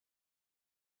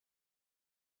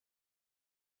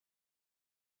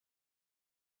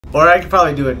Or I could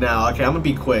probably do it now. Okay, I'm gonna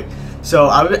be quick. So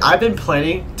I've been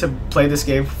planning to play this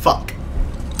game. Fuck.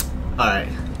 Alright.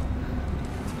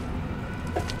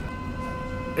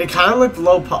 It kind of looked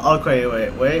low. Okay,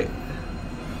 wait.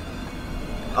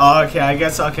 Oh, okay, I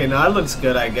guess. Okay, now it looks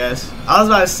good, I guess. I was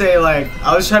about to say, like,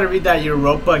 I was trying to read that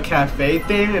Europa Cafe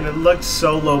thing, and it looked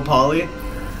so low poly.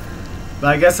 But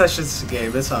I guess that's just a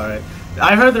game. It's alright.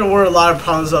 I heard there were a lot of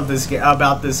problems of this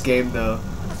about this game, though.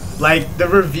 Like, the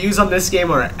reviews on this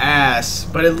game are ass,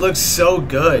 but it looks so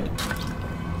good.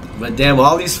 But damn,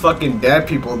 all these fucking dead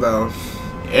people, though.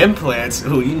 Implants?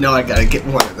 Ooh, you know I gotta get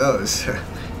one of those.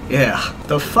 Yeah.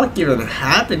 The fuck even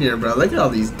happened here, bro? Look at all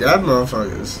these dead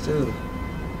motherfuckers, dude.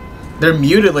 They're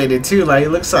mutilated, too. Like, it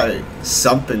looks like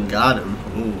something got him.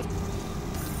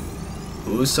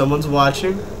 Ooh, someone's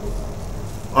watching.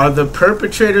 Are the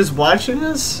perpetrators watching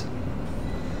us?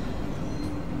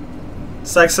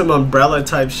 It's like some umbrella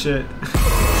type shit.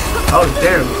 Oh,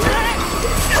 damn.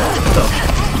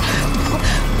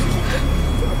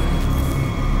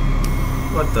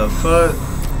 What the fuck?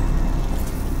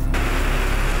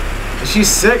 Is she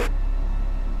sick?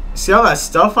 See all that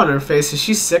stuff on her face? Is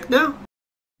she sick now?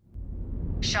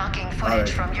 Shocking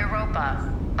footage from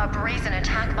Europa. A brazen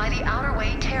attack by the Outer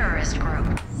Way terrorist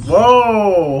group.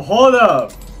 Whoa, hold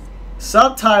up.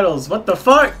 Subtitles, what the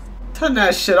fuck? Turn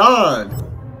that shit on.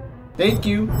 Thank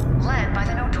you. Led by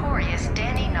the notorious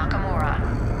Danny Nakamura.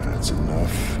 That's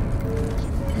enough.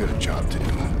 We got a job to do.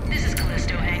 This is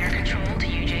Callisto Hangar Control to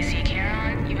UJC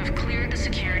Caron. You have cleared the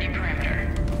security perimeter.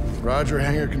 Roger,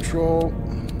 hangar control.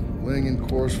 Laying in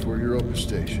course for Europa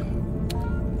Station.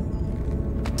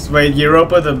 Wait,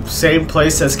 Europa the same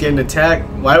place that's getting attacked?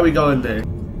 Why are we going there?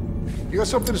 You got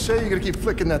something to say? You gotta keep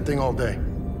flicking that thing all day.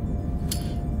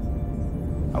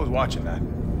 I was watching that.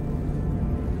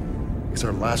 It's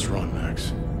our last run,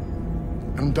 Max.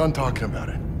 And I'm done talking about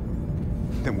it.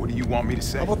 Then what do you want me to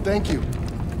say? How about thank you?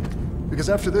 Because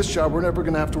after this job, we're never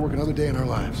gonna have to work another day in our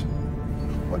lives.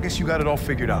 Well, I guess you got it all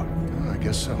figured out. I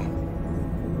guess so.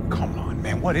 Come on,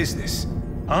 man, what is this?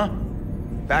 Huh?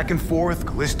 Back and forth,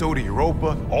 Callisto to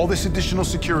Europa, all this additional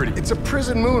security. It's a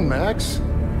prison moon, Max.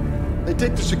 They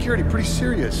take the security pretty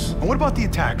serious. And what about the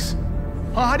attacks?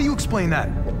 Huh? How do you explain that?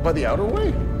 Well, by the Outer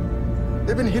Way.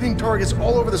 They've been hitting targets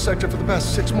all over the sector for the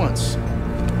past 6 months.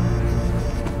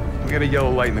 We got a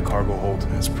yellow light in the cargo hold.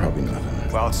 That's probably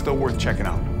nothing. Well, it's still worth checking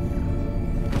out.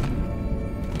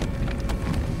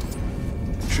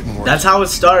 Shouldn't work. That's how it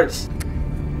starts.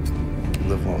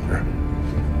 Live longer.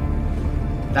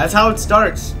 That's how it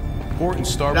starts. Important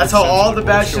start. That's how all the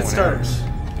bad shit starts.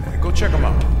 Hey, go check them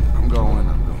out. I'm going.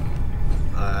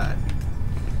 Alright.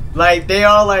 Like, they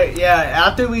all like, yeah,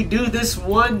 after we do this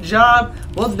one job,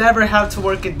 we'll never have to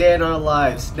work a day in our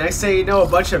lives. Next thing you know, a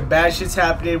bunch of bad shit's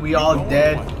happening, we all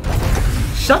dead.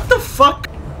 Shut the fuck.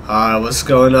 Alright, what's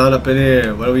going on up in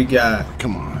here? What do we got?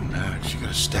 Come on, Max. You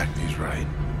gotta stack these right.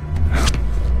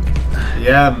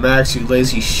 Yeah, Max, you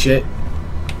lazy shit.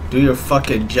 Do your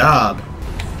fucking job.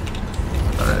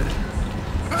 Alright.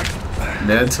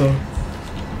 Mantle.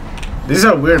 These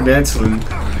are weird mantling.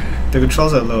 The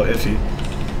controls are a little iffy.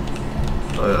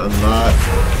 Unlock.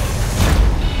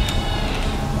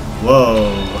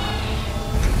 Whoa.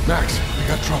 Max, we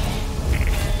got trouble.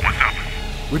 What's up?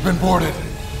 We've been boarded.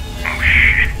 Oh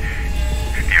shit.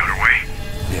 The Outer Way?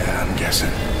 Yeah, I'm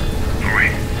guessing.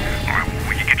 Alright,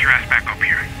 well you get your ass back up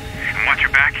here. And watch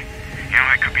your back. You know,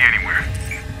 that could be anywhere.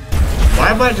 Why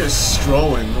am I just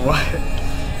strolling? What?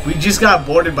 We just got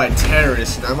boarded by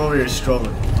terrorists and I'm over here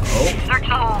strolling. Oh. Search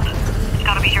the hold. It's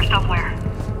gotta be here somewhere.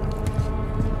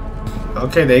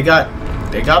 Okay, they got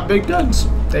big guns.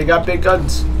 They got big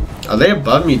guns. Are they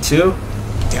above me too?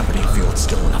 Deputy field's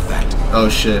still in effect. Oh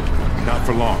shit. Not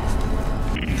for long.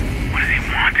 What do they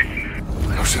want?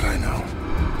 How should I know?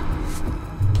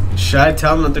 Should I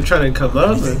tell them that they're trying to come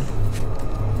up? Or?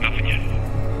 Nothing yet.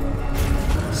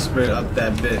 Sprint up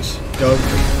that bitch. Go.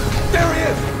 There he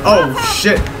is! Oh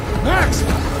shit. Max!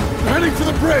 We're heading for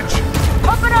the bridge!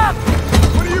 Pump it up!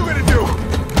 What are you gonna do?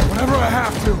 Whatever I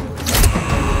have to.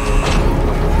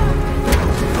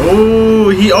 Oh,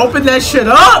 he opened that shit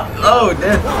up! Oh,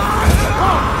 damn.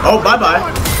 Oh, bye-bye.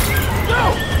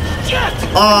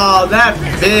 Oh, that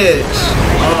bitch.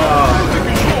 Oh.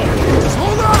 Just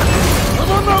hold on! I'm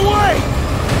on my way!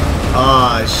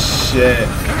 Oh, shit.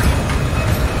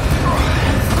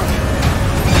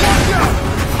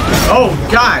 Oh,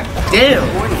 god damn.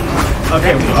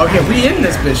 Okay, we in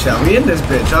this bitch now. We in this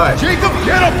bitch, alright. Jacob,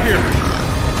 get up here!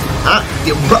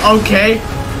 Okay.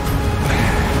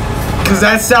 Cause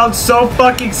that sounds so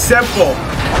fucking simple.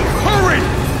 Hurry!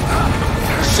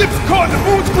 Ship's caught in the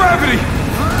moon's gravity!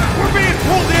 We're being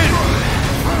pulled in!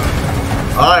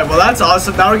 Alright, well that's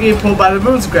awesome. Now we're getting pulled by the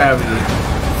moon's gravity.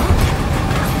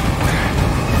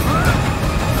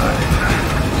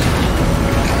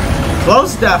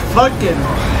 Close that fucking...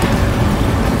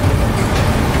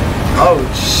 Oh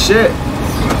shit.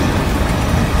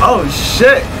 Oh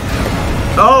shit.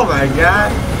 Oh my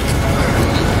god.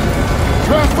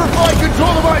 Transfer flight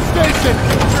control to my station!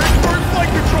 Transfer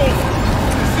flight control!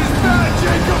 This is bad,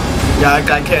 Jacob! Yeah,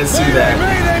 I can't see that.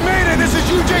 Mayday! This is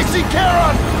UJC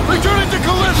Charon! Returning to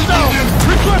Callisto!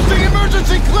 Requesting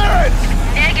emergency clearance!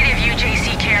 Negative,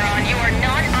 UJC Charon. You are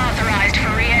not authorized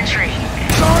for re-entry.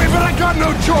 Sorry, but I got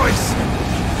no choice!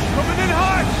 Coming in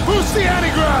hot! Boost the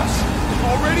antigraphs!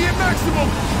 Already at maximum!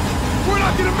 We're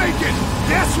not gonna make it!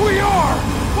 Yes, we are!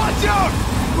 Watch out!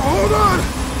 Hold on!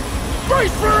 Brace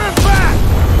for impact!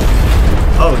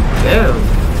 Oh, damn.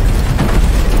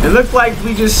 It looked like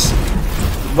we just...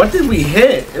 What did we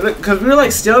hit? Because we were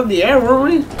like still in the air, weren't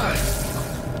we?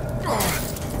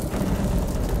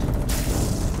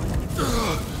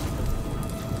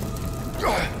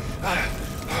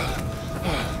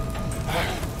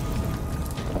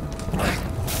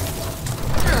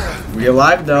 We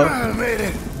alive though. I made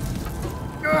it.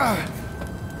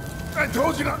 I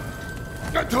told you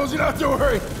not to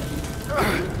worry.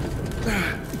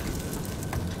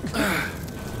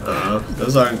 Uh-oh.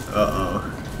 Those aren't... Uh-oh.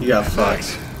 You got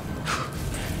fucked.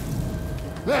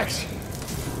 Next.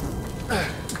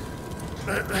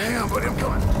 Hang on, buddy, I'm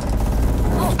coming.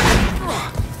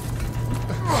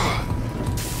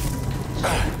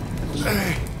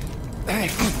 Hey.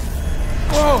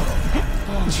 Whoa.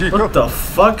 What the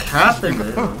fuck happened,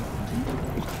 man?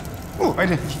 Oh, I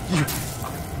didn't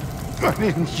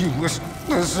you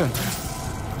listen.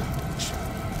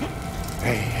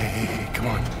 Hey, come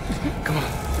on.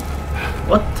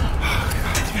 What the...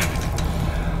 God damn it.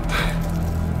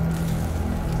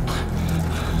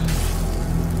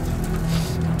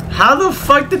 How the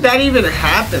fuck did that even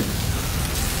happen?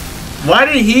 Why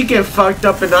did he get fucked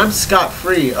up and I'm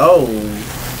scot-free? Oh.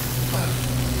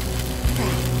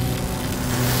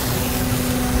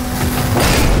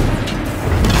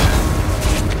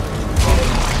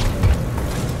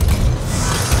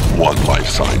 One life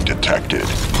sign detected.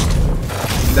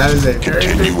 That is a very big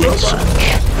Continuing robot. search.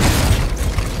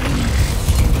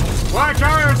 Black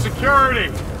Iron Security!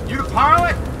 You the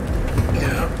pilot?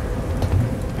 Yeah.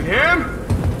 And him?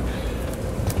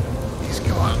 He's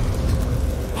gone.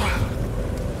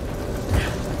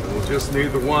 We'll just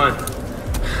need the one.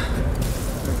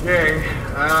 Okay,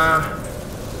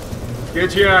 let's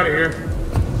get you out of here.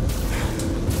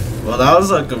 Well, that was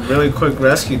like a really quick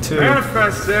rescue too.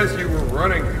 Manifest says you were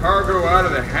running cargo out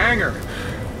of the hangar.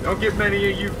 Don't get many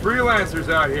of you freelancers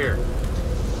out here.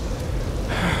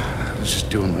 I was just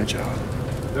doing my job.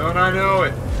 Don't I know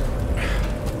it?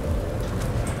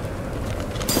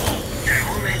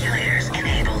 Thermal regulators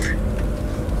enabled.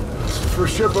 It's the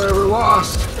first ship I ever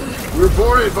lost. We were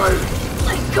boarded by...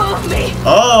 Let go of me!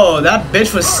 Oh, that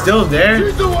bitch was still there?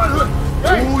 She's the one who...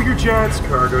 Hey! Cool your jets,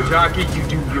 cargo jockey. You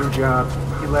do your job.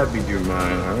 You let me do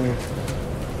mine, alright?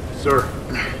 Sir.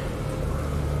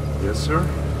 Yes, sir?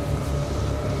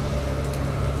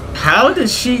 How did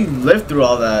she live through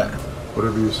all that?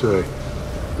 Whatever you say.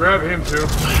 Grab him, too.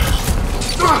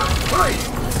 Hey!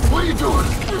 What are you doing?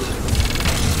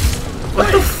 What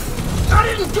Hey! the I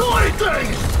didn't do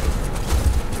anything!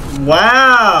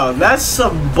 Wow, that's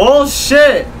some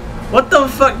bullshit. What the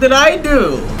fuck did I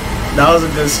do? That was a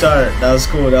good start. That was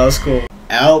cool.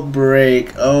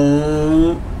 Outbreak.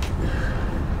 Oh.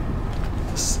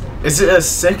 Is it a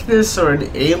sickness or an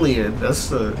alien?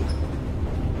 That's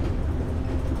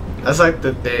like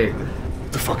the thing.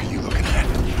 What the fuck are you looking at?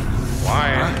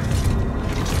 Why?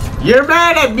 You're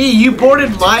mad at me. You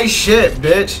boarded my ship,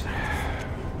 bitch.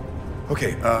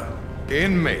 Okay,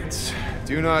 inmates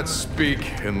do not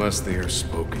speak unless they are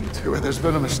spoken to. There's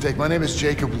been a mistake. My name is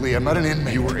Jacob Lee. I'm not an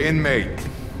inmate. You were inmate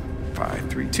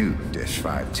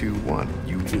 532-521.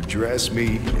 You address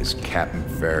me as Captain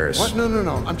Ferris. What?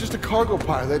 No. I'm just a cargo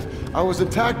pilot. I was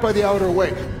attacked by the Outer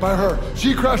Way. By her.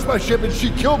 She crashed my ship and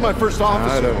she killed my first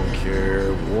officer. I don't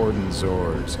care. Warden's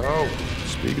orders. Oh,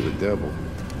 speak of the devil.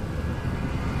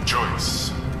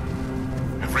 Choice.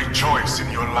 Every choice in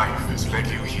your life has led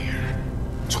you here.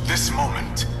 To this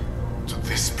moment. To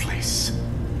this place.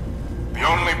 The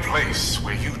only place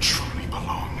where you truly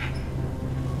belong.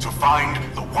 To find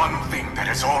the one thing that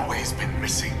has always been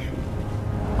missing.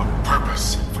 A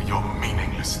purpose for your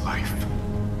meaningless life.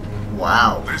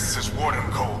 Wow. This is Warden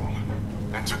Cole.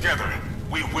 And together,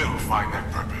 we will find that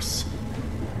purpose.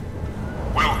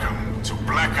 Welcome to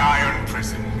Black Iron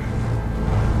Prison.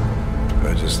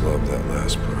 I just love that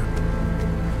last part.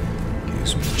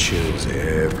 Gives me chills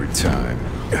every time.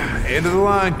 End of the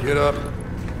line, get up.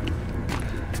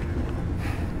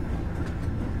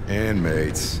 And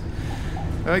mates,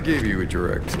 I gave you a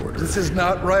direct order. This is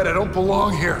not right. I don't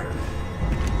belong here.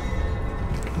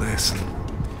 Listen,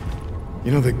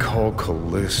 you know they call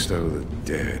Callisto the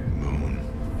dead moon.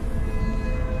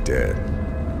 Dead.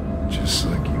 Just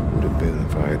like you would have been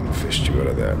if I hadn't fished you out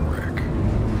of that wreck.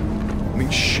 I mean,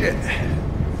 shit.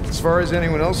 As far as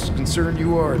anyone else is concerned,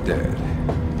 you are dead.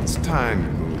 It's time you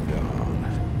moved on.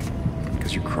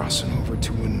 Because you're crossing over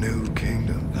to a new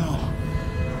kingdom. No.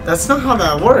 That's not how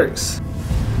that works.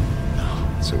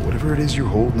 So whatever it is you're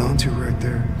holding on to right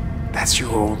there, that's your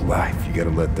old life. You gotta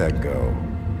let that go.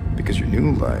 Because your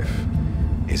new life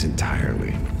is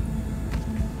entirely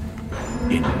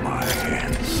in my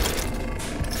hands.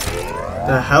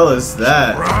 The hell is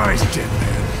that? Rise, dead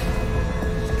man.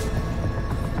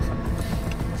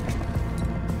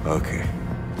 Okay.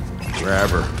 Grab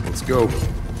her. Let's go.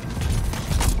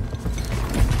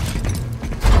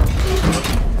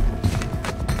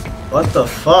 What the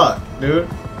fuck, dude?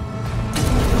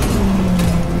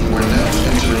 We're now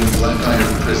entering Black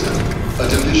Iron Prison, a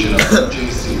division of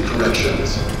JC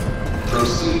Corrections.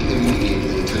 Proceed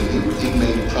immediately to new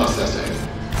inmate processing.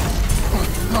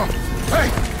 Hey!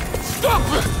 Stop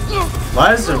it!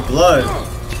 Why is there blood?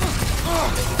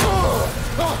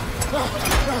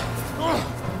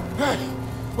 Hey!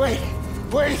 Wait!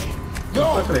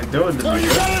 No! What are they doing to No, me? you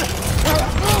got it!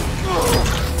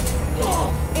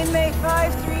 Inmate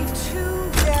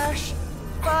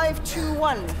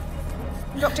 532-521.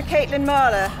 Dr. Caitlin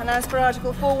Marler, and as per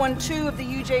Article 412 of the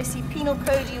UJC Penal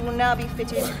Code, you will now be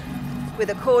fitted with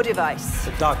a core device.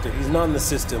 The doctor, he's not in the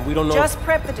system. We don't know. Just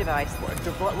prep the device. What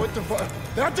the fuck?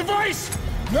 That device!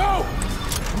 No!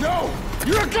 No!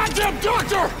 You're a goddamn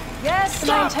doctor! Yes, and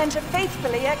I Stop! intend to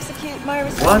faithfully execute my What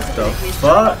the responsibilities.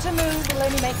 fuck? Try not to move will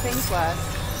only make things worse.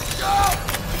 Oh,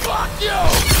 fuck you!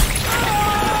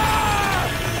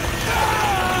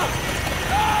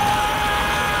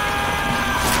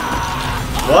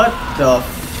 What the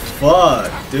fuck,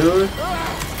 dude?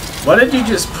 What did you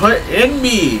just put in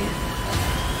me?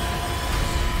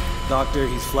 Doctor,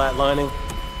 he's flatlining.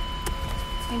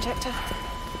 Injector.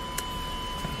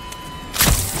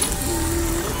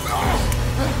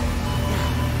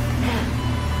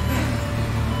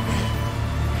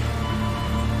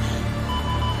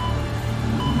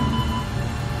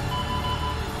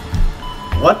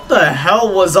 What the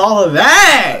hell was all of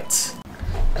that?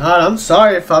 God, I'm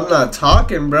sorry if I'm not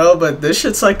talking, bro, but this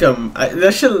shit's like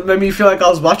that shit made me feel like I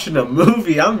was watching a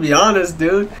movie. I'm gonna be honest,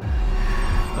 dude.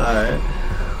 Alright.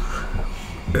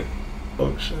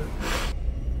 Oh shit.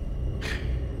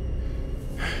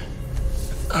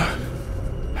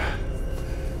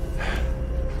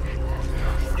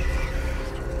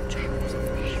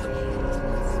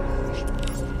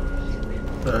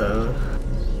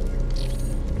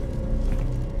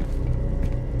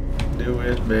 New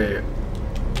inmate.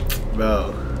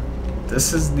 Bro,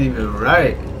 this isn't even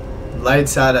right.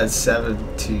 Lights out at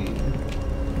 17.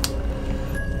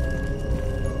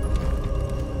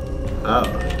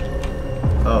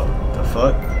 Oh, the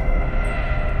fuck?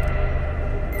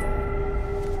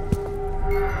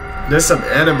 There's some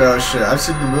Annabelle shit. I've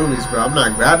seen the movies, bro. I'm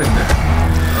not grabbing that.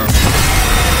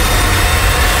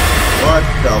 What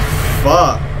the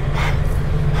fuck?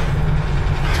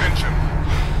 Attention.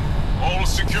 All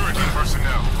security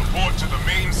personnel report to the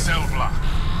main cell block.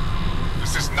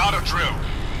 This is not a drill.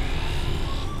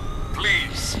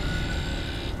 Please,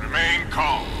 remain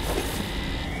calm.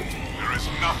 There is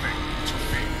nothing to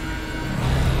fear.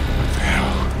 What the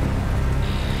hell?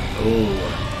 Oh.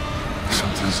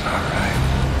 Something's not right.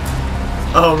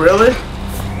 Oh, really?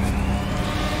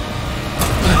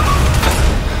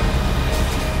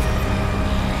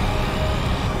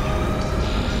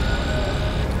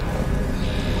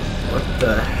 What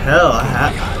the hell?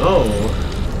 Oh.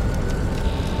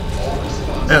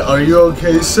 Hey, are you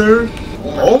okay, sir?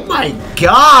 Oh my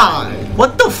god!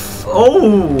 What the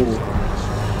oh!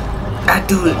 That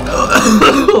dude.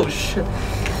 Oh shit.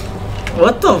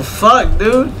 What the fuck,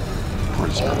 dude?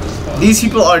 These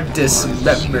people are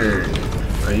dismembered.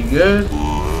 Are you good?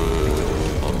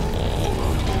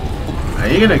 Are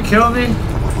you gonna kill me?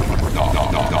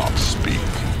 No, speak.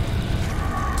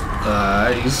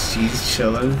 He's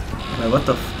chilling. Wait, what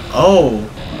the oh,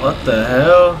 what the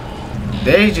hell?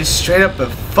 They just straight up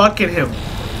and fucking him.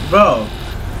 Bro,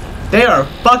 they are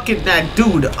fucking that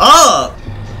dude up.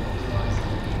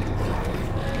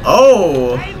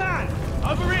 Oh. Hey man,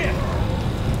 over here.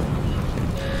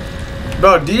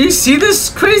 Bro, do you see this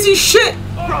crazy shit?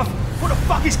 Bruv, what the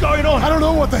fuck is going on? I don't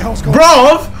know what the hell's going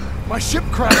on. Bro! My ship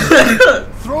crashed.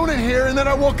 thrown in here and then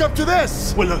I woke up to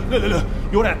this. Well, look.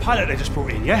 You're that pilot they just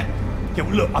brought in, yeah? Yeah,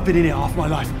 well, look, I've been in here half my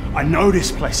life. I know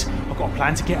this place. I've got a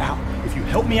plan to get out. If you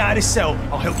help me out of this cell,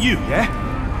 I'll help you, yeah?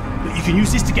 Look, you can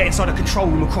use this to get inside a control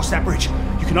room across that bridge.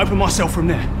 You can open my cell from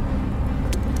there.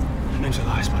 My name's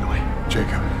Elias, by the way.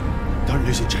 Jacob. Don't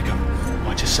lose it, Jacob.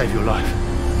 Might just save your life.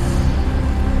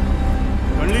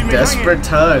 Don't leave me Desperate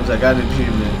times, I got a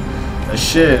human. A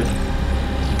shiv.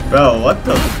 Bro, what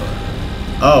the fuck?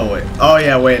 Oh, wait. Oh,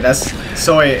 yeah, wait. That's...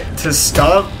 So, wait. To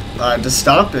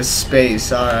stomp is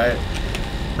space. Alright.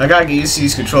 I gotta get used to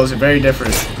these controls. They're very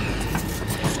different.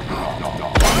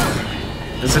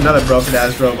 There's another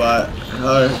broken-ass robot.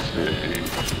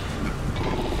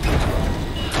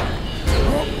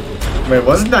 Wait,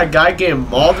 wasn't that guy getting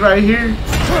mauled right here?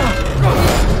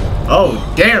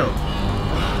 Oh, damn.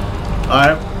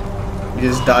 Alright. You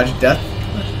just dodged death.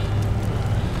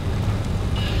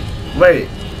 Wait.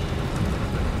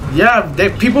 Yeah,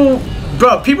 people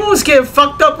was getting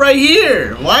fucked up right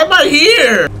here. Why am I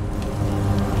here?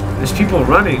 There's people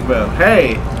running, bro.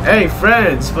 Hey,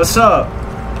 friends, what's up?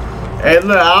 Hey,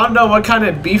 look, I don't know what kind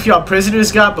of beef y'all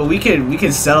prisoners got, but we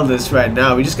can settle this right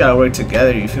now. We just gotta work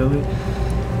together. You feel me?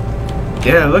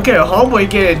 Yeah, look at homeboy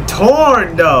getting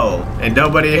torn though, and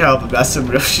nobody helped him. That's some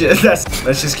real shit.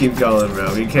 Let's just keep going,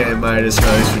 bro. We can't admire this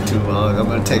race for too long. I'm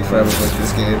gonna take forever with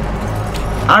this game.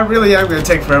 I really am gonna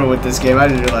take forever with this game. I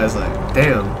didn't realize, like,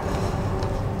 damn.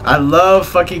 I love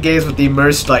fucking games with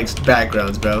immersed, like,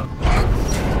 backgrounds, bro.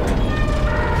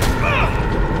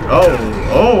 Oh.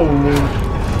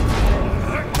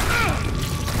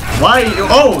 Why?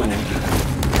 Oh.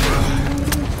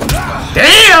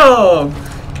 Damn.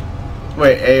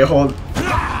 Wait, A, hold.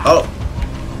 Oh.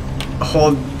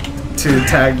 Hold to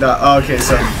tag dot. Oh, okay,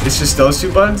 so it's just those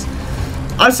two buttons?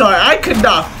 I'm sorry, I could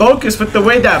not focus with the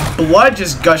way that blood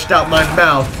just gushed out my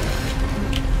mouth.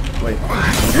 Wait.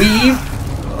 Weave.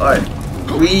 Alright.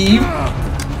 Weave.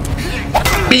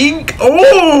 Bink.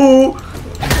 Oh!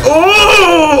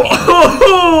 Oh!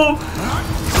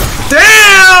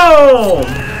 Damn!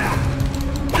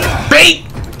 Bink!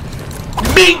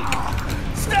 Bink!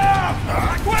 Stop!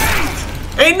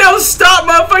 Wait! Ain't no stop,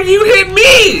 motherfucker! You hit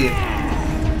me!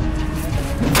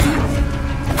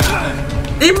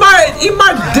 Eat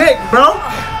my dick, bro!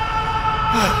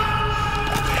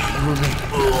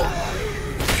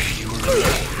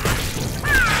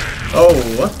 Oh,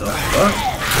 what the fuck?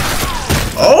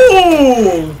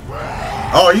 Oh!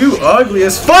 Oh, you ugly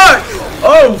as fuck!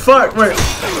 Oh, fuck, wait.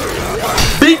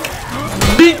 Beak!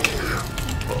 Beak!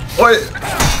 Wait.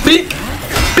 Beak!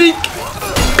 Beak!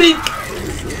 Beak!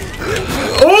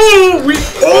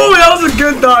 Oh, that was a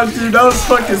good dodge, dude. That was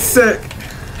fucking sick.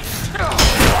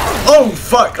 Oh,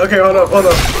 fuck. Okay, hold up.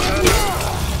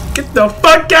 Get the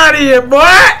fuck out of here, boy!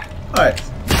 Alright.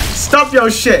 Stop your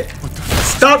shit.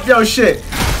 Stop your shit.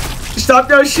 Stop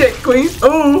your shit, queen.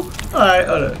 Ooh. Alright,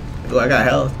 hold up. Ooh, I got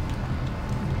health.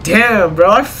 Damn, bro.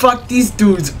 I fucked these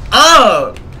dudes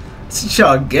up. That's what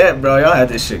y'all get, bro. Y'all had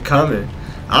this shit coming.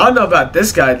 I don't know about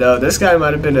this guy, though. This guy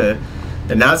might have been an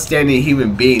outstanding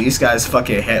human being. This guy's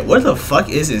fucking head. What the fuck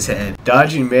is his head?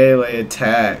 Dodging melee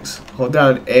attacks. Hold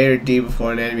down A or D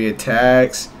before an enemy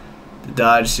attacks. The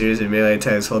dodge series of melee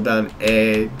attacks. Hold down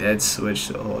A. Dead switch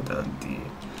to hold down D.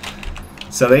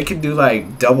 So they can do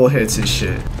like double hits and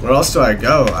shit. Where else do I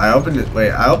go? I opened it.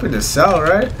 Wait, I opened the cell,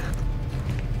 right?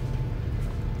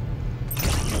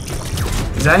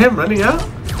 Is that him running out?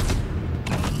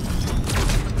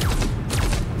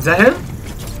 Is that him?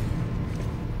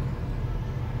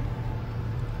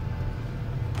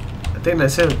 I think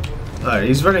that's him. Alright,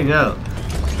 he's running out.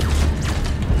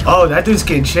 Oh, that dude's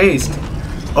getting chased.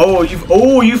 Oh,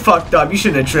 you fucked up. You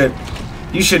shouldn't have tripped.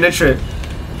 You shouldn't have tripped.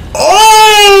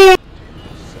 Oh!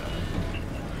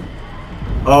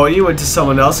 Oh, you went to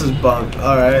someone else's bunk.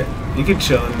 Alright. You can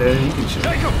chill in there. You can chill.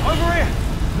 Jacob, over here!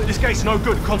 This gate's no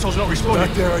good. The console's not responding.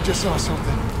 Back there, I just saw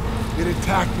something. It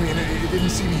attacked me and it didn't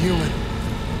seem human.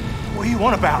 What are you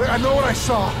on about? I know what I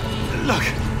saw. Look,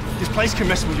 this place can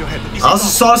mess with your head. But this I also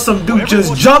saw some dude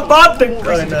just jump off the...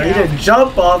 Oh, no, he didn't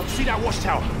jump off. See that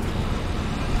watchtower?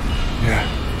 Yeah.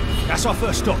 That's our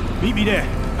first stop. Meet me there.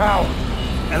 How?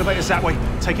 Elevator's that way.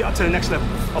 Take it up to the next level.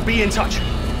 I'll be in touch.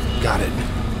 Got it.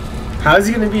 How's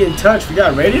he gonna be in touch? We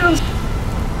got radios?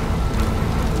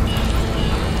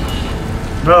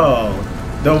 Bro,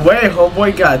 the way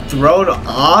homeboy got thrown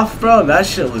off, bro, that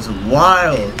shit was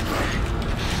wild.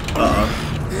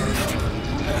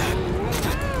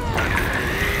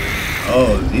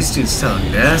 Oh, these dudes sound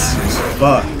nasty as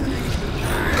fuck.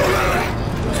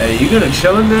 Hey, you gonna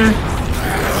chill in there?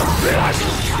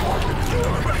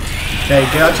 Hey,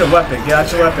 get out your weapon. Get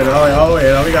out your weapon. Oh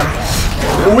wait, we got.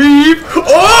 Weave.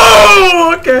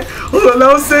 Oh, okay. Hold on,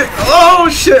 that was it. Oh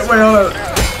shit. Wait, hold on.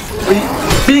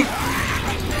 Weave.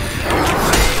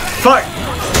 Fuck.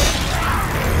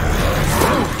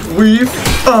 Weave.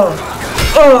 Oh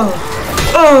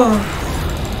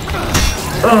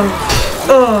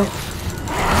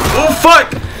fuck.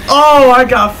 Oh, I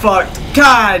got fucked.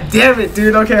 God damn it,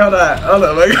 dude. Okay, hold on.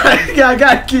 I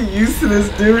gotta get used to this,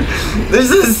 dude.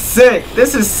 This is sick.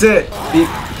 This is sick. Beak,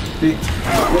 beak,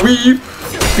 weave,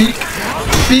 beak,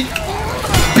 beak,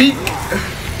 beak,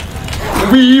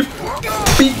 weave,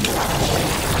 beak.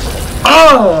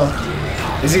 Oh!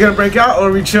 Is he gonna break out or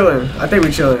are we chilling? I think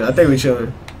we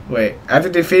chilling. Wait. After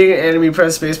defeating an enemy,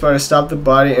 press spacebar to stop the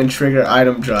body and trigger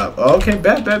item drop. Oh, okay,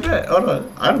 bet. Hold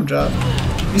on. Item drop.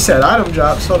 You said item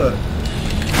drops. Hold on.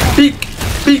 Beak,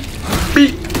 beak,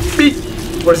 beak, beak.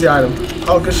 Where's the item?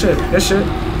 Oh, good shit. Good shit.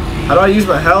 How do I use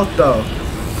my health though?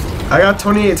 I got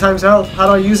 28 times health. How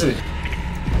do I use it?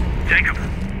 Jacob.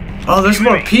 Oh, there's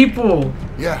more people.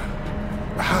 Yeah.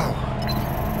 How?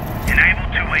 Enable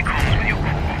two-way calls with your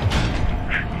core.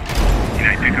 You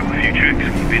know, pick up a few tricks.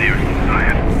 You've been here as long as I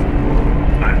have.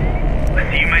 I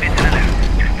see you made it to the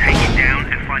left. Just take it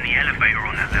down and find the elevator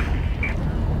on that level.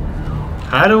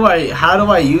 How do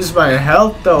I use my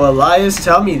health though, Elias?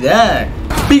 Tell me that.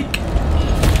 Beak.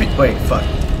 Beak. Wait, fuck.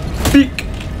 Beak.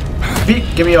 Beak.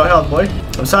 Give me your health, boy.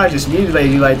 I'm sorry I just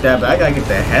mutilated you like that, but I gotta get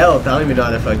the health. I don't even know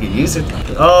how to fucking use it.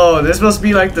 Oh, this must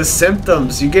be like the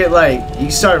symptoms. You get like,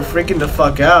 you start freaking the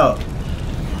fuck out.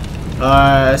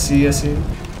 I see.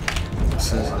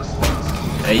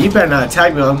 Hey, you better not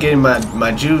attack me when I'm getting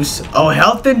my juice. Oh,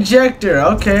 health injector.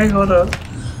 Okay, hold up.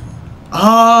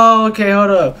 Oh, okay,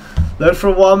 hold up. Look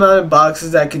for wall-mounted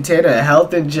boxes that contain a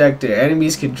health injector.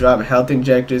 Enemies can drop health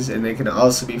injectors, and they can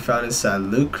also be found inside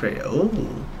loot crate. Oh,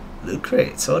 loot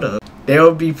crates. Hold up. They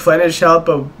will replenish health,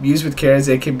 but used with care,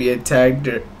 they can be attacked.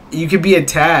 You can be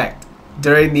attacked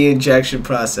during the injection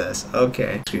process.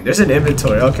 Okay. There's an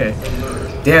inventory. Okay.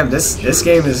 Damn, this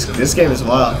game is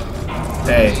wild.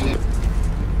 Hey.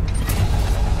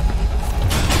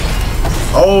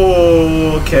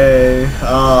 Oh, okay.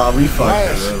 We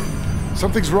fucked.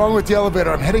 Something's wrong with the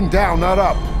elevator. I'm heading down, not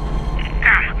up.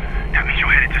 Damn! That means you're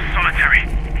headed to solitary.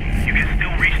 You can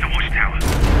still reach the watchtower.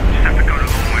 Just have to go the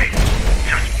long way.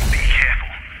 Just be careful.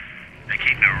 They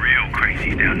keep the real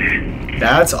crazies down there.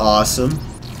 That's awesome.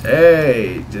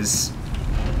 Hey, just...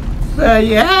 Well,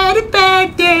 you had a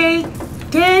bad day.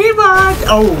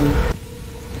 Oh.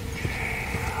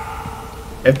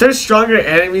 If there's stronger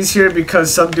enemies here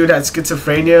because some dude had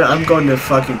schizophrenia, I'm going to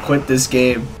fucking quit this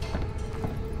game.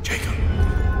 Jacob.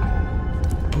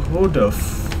 Who the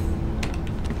f...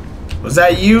 Was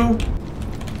that you?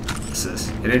 What's this?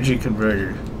 Energy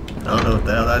converter. I don't know what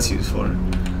the hell that's used for.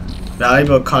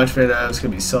 Valuable contraband items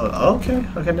can be sold. Oh,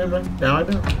 okay, never mind. Now I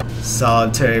know.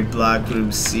 Solitary black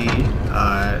room C.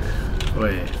 Alright.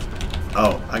 Wait.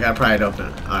 Oh, I gotta pry it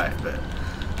open. Alright, but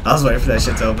I was waiting for that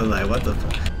shit to open, like, what the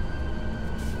fuck?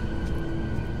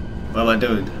 What am I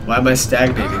doing? Why am I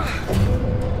stagnating?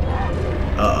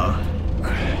 Uh-oh.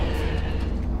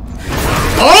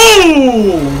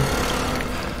 Oh!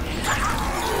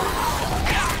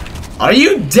 Are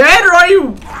you dead or are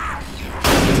you...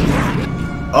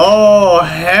 Oh,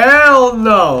 hell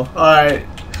no. Alright.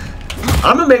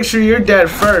 I'm gonna make sure you're dead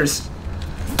first.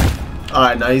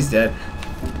 Alright, now he's dead.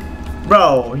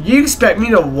 Bro, you expect me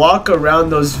to walk around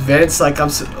those vents like I'm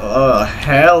so... Oh,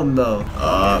 hell no.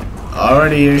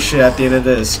 Already your shit at the end of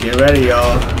this. Get ready,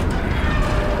 y'all.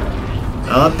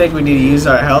 I don't think we need to use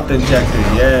our health injector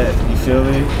yet. You feel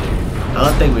me? I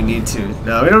don't think we need to.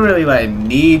 No, we don't really like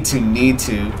need to.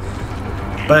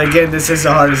 But again, this is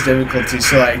the hardest difficulty,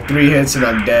 so like 3 hits and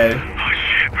I'm dead. Oh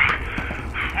shit, bro.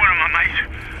 One of my mates.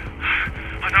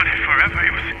 I've known him forever.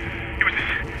 It was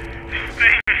this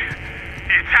thing.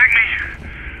 He attacked me.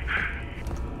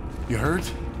 You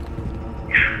hurt?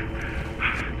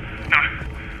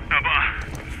 No, but I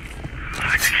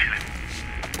had to kill him.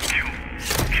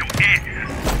 Kill it.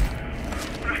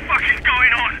 What the fuck is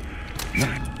going on?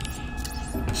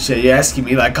 Shit, you're asking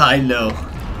me like I know.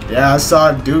 Yeah, I saw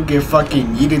a dude get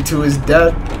fucking yeeted to his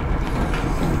death.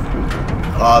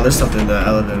 Oh, there's something in the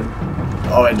elevator.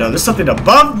 Oh wait, no, there's something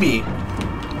above me.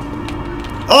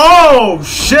 Oh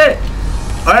shit!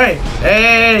 Hey,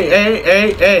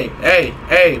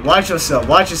 hey, watch yourself,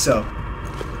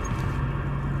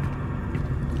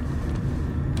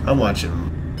 I'm watching.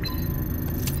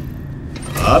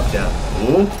 Up, down.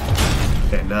 Ooh.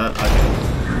 Okay, nah, okay.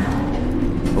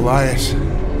 Elias,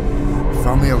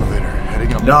 found the elevator.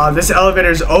 Heading up. Nah, this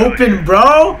elevator's open,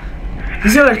 bro.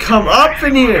 He's gonna come up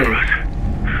in here.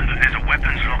 There's a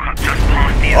weapons lockup just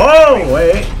past the Oh,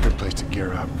 wait. Good place to get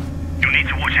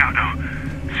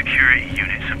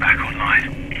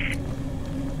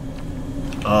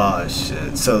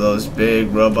So those big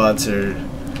robots are...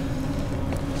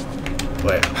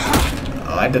 Wait.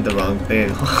 Oh, I did the wrong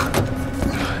thing.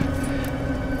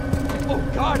 Oh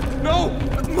God, no!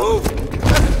 Move!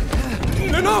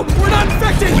 No, we're not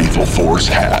infected! Lethal force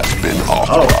has been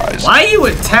authorized. Oh, why are you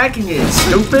attacking it,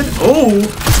 stupid? Oh,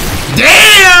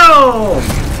 damn!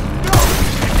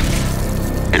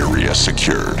 Area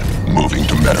secured. Moving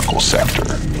to medical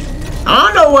sector. I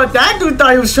don't know what that dude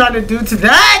thought he was trying to do to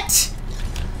that.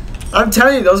 I'm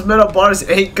telling you, those metal bars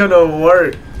ain't gonna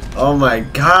work. Oh my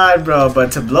God, bro!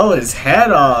 But to blow his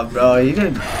head off, bro, he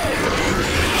didn't.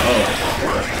 Oh.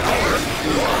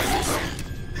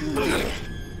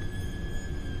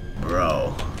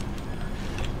 Bro,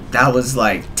 that was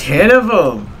like 10 of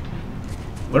them.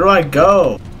 Where do I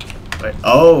go? Wait,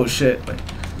 oh shit! Wait,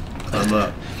 climb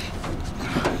up.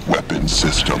 Weapon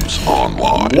systems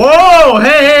online. Whoa!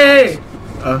 Hey!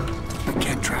 You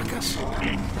can't track us.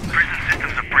 Prison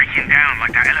systems are breaking down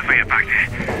like that elevator back there.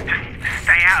 Just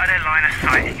stay out of their line of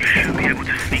sight and you should be able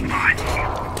to sneak by.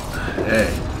 Hey.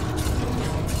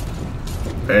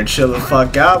 Better chill the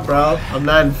fuck out, bro. I'm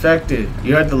not infected.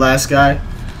 You heard the last guy.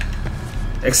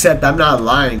 Except I'm not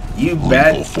lying. You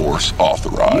Lethal force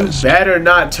authorized. You better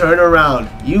not turn around.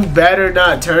 You better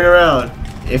not turn around.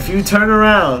 If you turn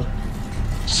around.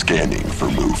 Scanning for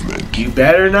movement. You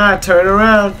better not turn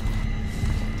around.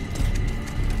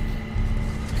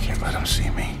 I can't let him see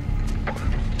me.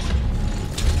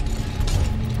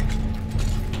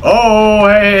 Oh,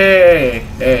 hey.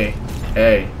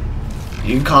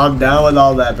 You can calm down with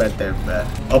all that right there, man.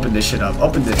 Open this shit up.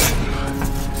 Open this.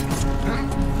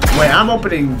 Wait, I'm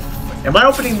opening. Am I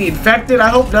opening the infected? I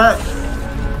hope not.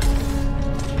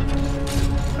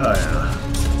 Oh, yeah.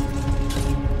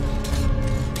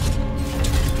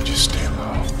 Just stay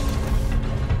low.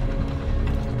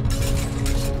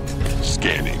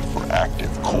 Scanning for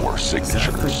active core signatures.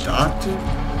 Is that the doctor?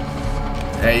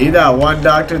 Hey, you that one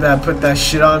doctor that put that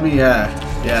shit on me?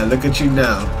 Yeah, look at you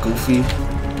now, goofy.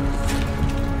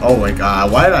 Oh my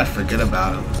God, why did I forget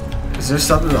about him? Is there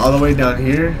something all the way down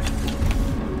here?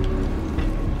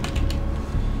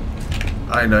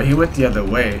 I know, he went the other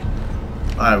way.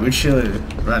 Alright, we're chilling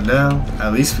right now.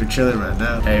 At least we're chilling right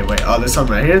now. Hey, wait, oh, there's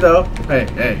something right here though.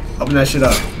 Hey, open that shit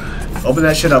up. Open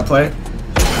that shit up, play.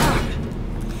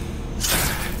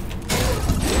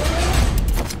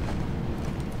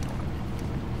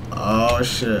 Oh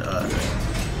shit,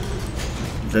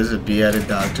 visit beheaded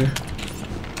doctor.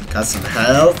 Got some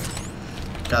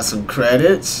health. Got some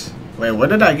credits. Wait, when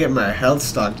did I get my health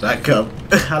stock back up?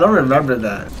 I don't remember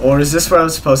that. Or is this where I'm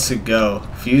supposed to go?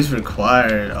 Fuse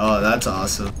required. Oh, that's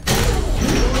awesome.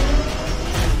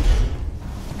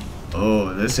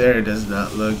 Oh, this area does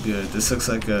not look good. This looks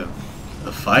like a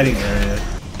fighting area.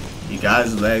 You got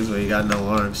his legs, but you got no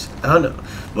arms. I don't know.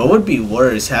 What would be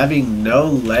worse, having no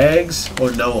legs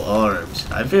or no arms?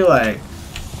 I feel like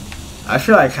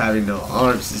having no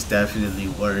arms is definitely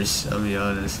worse. I'll be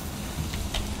honest.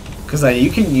 Cause like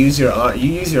you can use your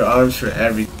arms for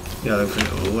everything. You know,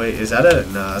 wait, is that a?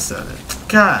 No, that's not it.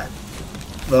 God.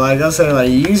 But like I said, like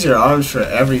you use your arms for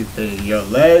everything. Your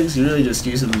legs, you really just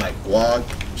use them to like walk,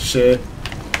 shit.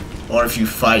 Or if you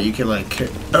fight, you can like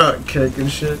kick and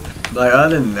shit. Like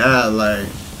other than that, like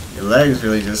your legs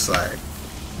really just like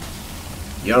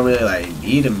you don't really like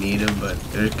need them, but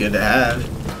they're good to have.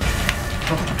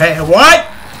 Hey, what?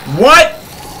 What?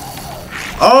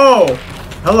 Oh,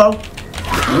 hello.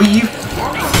 Weave.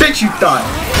 Bitch, you thought.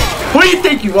 Who do you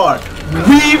think you are?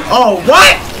 Weave. Oh,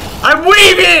 what? I'm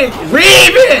weaving.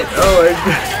 Weave it. Oh my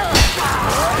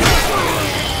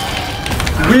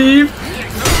God. Weave.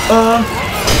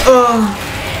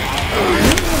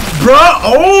 Bro.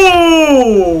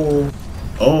 Oh.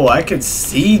 Oh, I can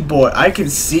see, boy. I can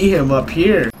see him up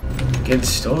here. Getting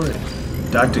stored.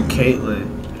 Dr. Caitlin.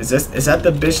 Is that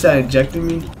the bitch that injected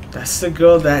me? That's the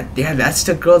girl that, yeah, that's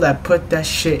the girl that put that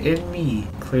shit in me.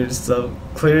 Clearance level,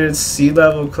 clearance, sea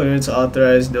level clearance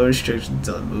authorized, no restrictions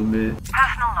on movement.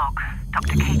 Personal log,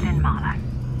 Dr. Caitlin Marler.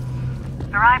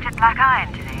 Arrived at Black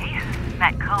Iron today.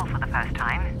 Met Cole for the first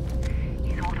time.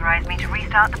 He's authorized me to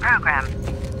restart the program.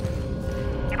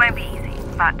 It won't be easy,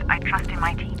 but I trust in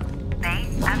my team. They,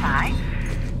 and I,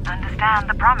 understand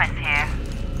the promise here.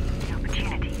 The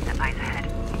opportunity that lies ahead.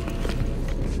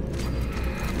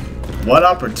 What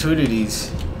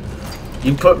opportunities?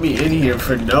 You put me in here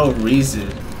for no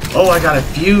reason. Oh, I got a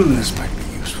fuse. This might be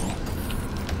useful.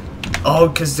 Oh,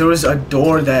 because there was a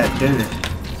door that didn't.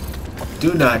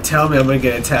 Do not tell me I'm gonna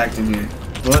get attacked in here.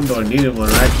 One door needed one,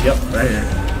 right? Yep, right here.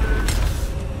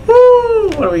 Woo!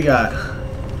 What do we got?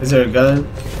 Is there a gun?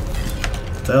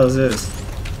 What the hell is this?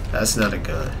 That's not a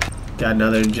gun. Got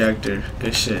another injector.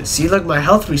 Good shit. See, look, my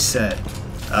health reset.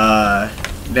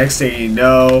 Next thing you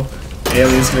know,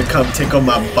 alien's gonna come tickle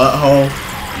my butthole.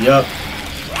 Yup.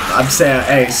 I'm saying,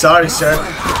 hey, sorry, sir.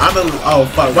 Oh,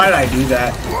 fuck, why did I do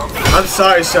that? I'm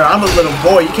sorry, sir. I'm a little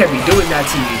boy. You can't be doing that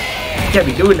to me. You can't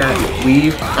be doing that.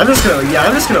 Leave. I'm just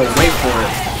gonna wait for it.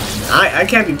 I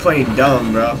can't be playing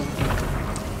dumb, bro.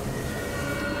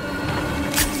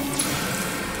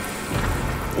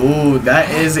 Ooh, that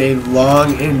is a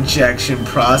long injection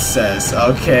process.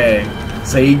 Okay.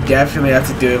 So you definitely have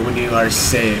to do it when you are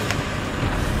safe.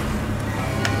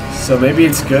 So maybe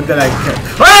it's good that I can.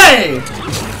 Hey!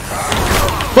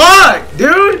 Fuck,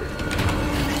 dude!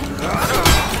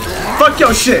 Fuck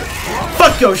your shit!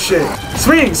 Fuck your shit!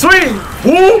 Swing! Swing!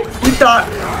 Woo! You thought.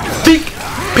 Speak!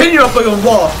 Pin you up like a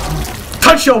wall!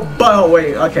 Touch your butthole!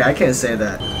 Wait, okay, I can't say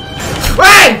that.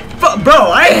 Hey!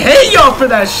 Bro, I hate y'all for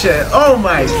that shit! Oh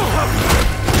my.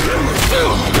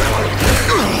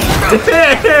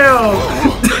 Damn!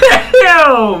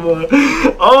 Damn!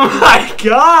 Oh my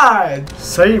god!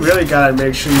 So you really gotta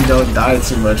make sure you don't die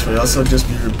too much, but also just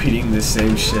be repeating the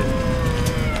same shit.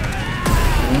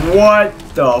 What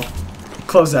the f—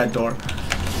 close that door.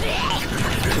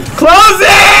 Close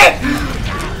it!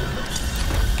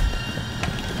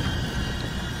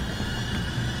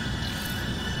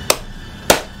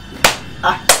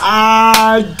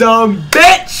 Dumb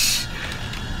bitch!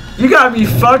 You got me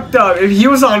fucked up. If he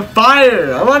was on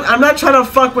fire, I'm not trying to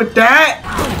fuck with that.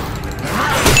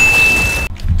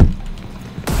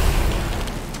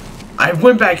 I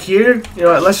went back here. You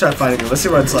know what? Let's try fighting him. Let's see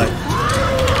what it's like.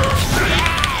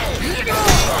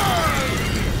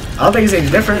 I don't think he's any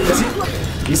different, is he?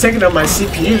 He's taking up my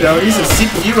CPU though. He's a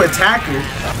CPU attacker.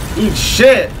 Eat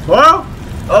shit. Well,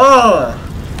 oh,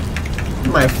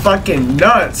 my fucking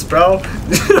nuts, bro.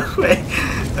 Wait.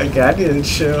 Okay, I need to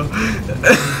chill.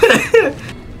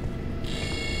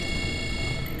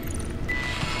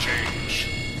 Change.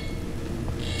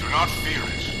 Do not fear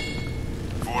it,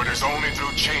 for it is only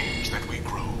through change that we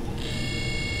grow,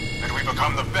 that we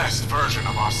become the best version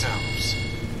of ourselves.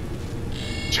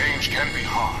 Change can be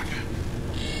hard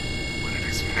when it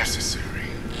is necessary.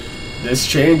 This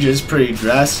change is pretty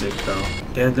drastic, though.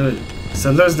 Damn, dude.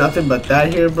 So there's nothing but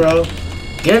that here, bro.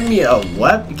 Give me a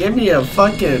weapon. Give me a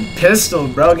fucking pistol,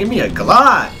 bro. Give me a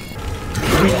Glock.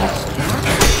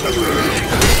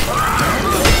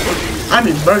 I'm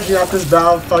emerging off this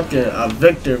battle fucking a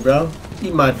victor, bro.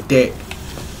 Eat my dick.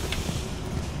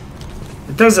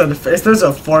 If there's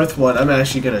a fourth one, I'm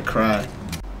actually gonna cry.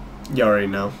 You already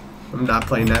know. I'm not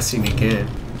playing that scene again.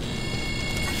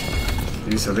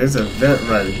 Dude, so there's a vent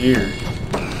right here.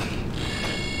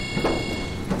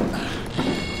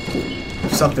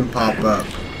 Something pop up.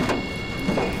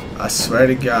 I swear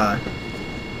to God.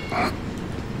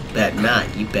 Bet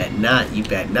not. You bet not. You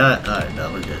bet not. Alright,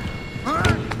 no, we're good.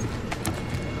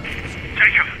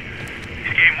 Jacob,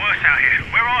 it's getting worse out here.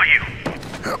 Where are you?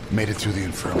 Made it through the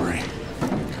infirmary.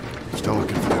 Still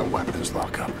looking for that weapons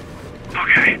lockup.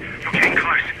 Okay, you're getting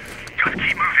close. Just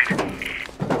keep moving.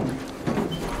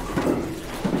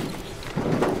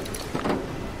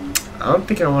 I don't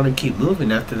think I want to keep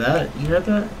moving after that. You heard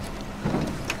that?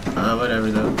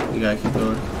 Whatever though. We gotta keep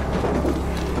going.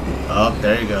 Oh,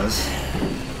 there he goes.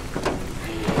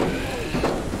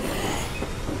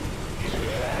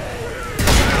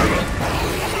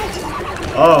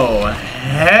 Oh,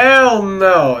 hell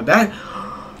no. That.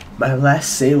 My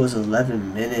last save was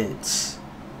 11 minutes.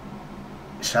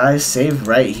 Should I save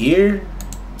right here?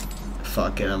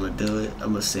 Fuck it, I'm gonna do it.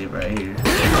 I'm gonna save right here.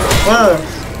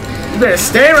 You better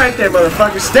stay right there,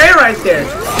 motherfucker. Stay right there.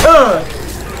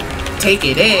 Take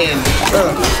it in.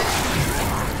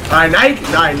 Alright,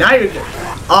 now you're good.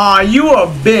 Aw, you a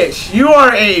bitch. You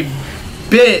are a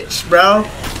bitch, bro.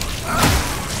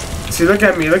 See, look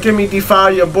at me. Look at me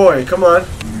defile your boy. Come on.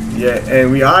 Yeah,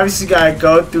 and we obviously gotta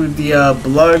go through the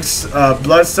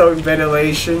blood-soaked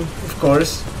ventilation, of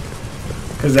course.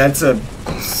 Because that's a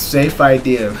safe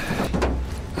idea.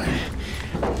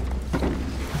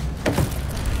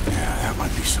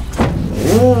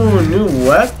 Ooh, new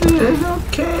weapon?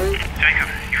 Okay. Jacob,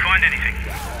 you find anything?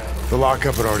 The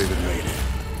lockup had already been made.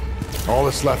 All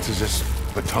that's left is this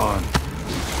baton.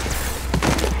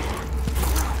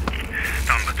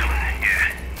 Stun baton,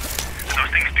 yeah. Those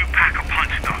things do pack a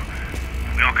punch, though.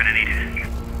 We are gonna need it.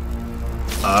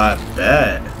 I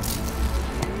bet.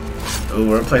 Ooh,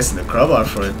 we're replacing the crowbar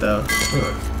for it, though.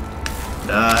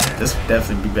 Nah, this would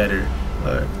definitely be better.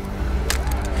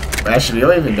 Actually, we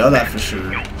don't even know that for sure.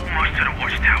 Almost to the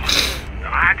watchtower.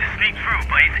 I had to sneak through,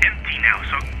 but it's empty now,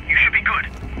 so you should be good.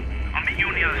 I'll meet you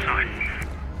on the other side.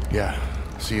 Yeah,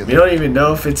 see you there. We don't even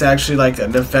know if it's actually like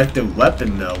an effective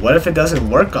weapon, though. What if it doesn't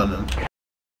work on them?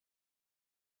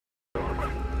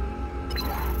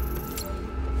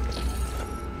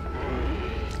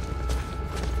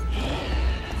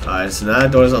 Alright, so now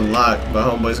that door's unlocked. My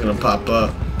homeboy's gonna pop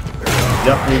up.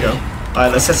 Yep, here you go.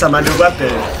 Alright, let's test out my new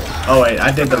weapon. Oh wait, I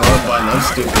did the wrong button. I'm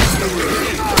stupid.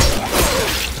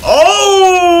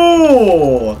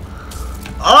 Oh!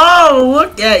 Oh,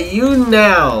 look at you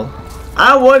now.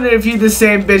 I wonder if you're the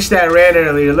same bitch that ran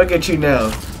earlier. Look at you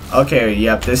now. Okay,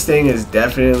 yep, this thing is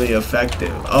definitely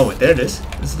effective. Oh, there it is.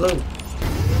 It's loot.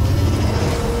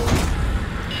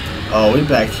 Oh, we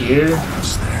back here.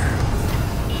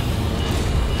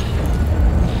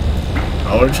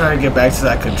 Oh, we're trying to get back to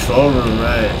that control room,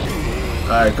 right?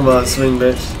 Alright, come on, swing,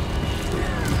 bitch.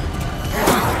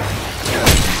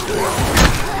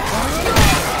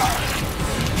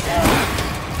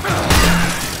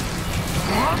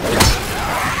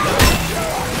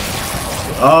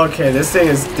 Okay, this thing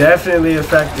is definitely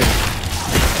effective.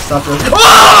 Stop this.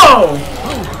 Oh!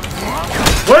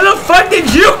 Where the fuck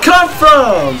did you come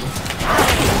from?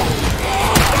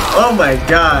 Oh my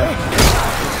god.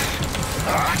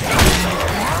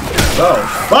 Bro,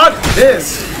 fuck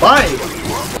this fight.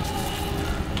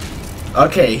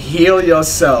 Okay, heal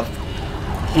yourself.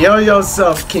 Heal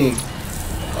yourself, King.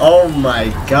 Oh my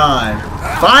god.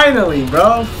 Finally,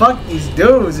 bro. Fuck these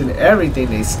dudes and everything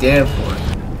they stand for.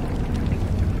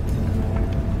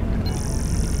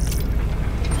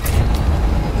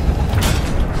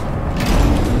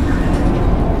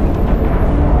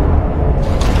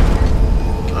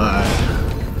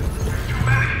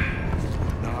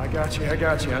 I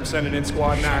got you. I'm sending in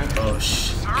Squad 9. Oh,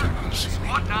 shit.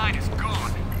 Squad 9 is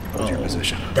gone. Hold your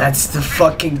position. That's the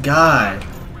fucking guy.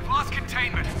 We've lost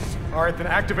containment. All right, then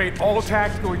activate all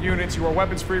tactical units. You are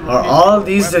weapons free. Are all of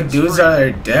these the dudes that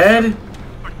are dead?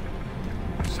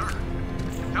 Sir,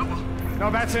 no,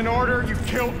 that's in order. You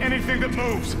kill anything that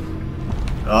moves.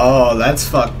 Oh, that's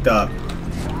fucked up.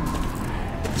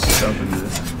 Let's jump into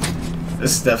this.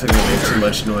 This is definitely gonna make too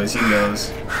much noise. He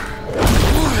knows.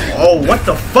 Oh, what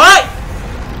the fuck?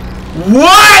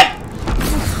 What?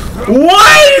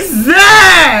 What is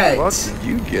that? What did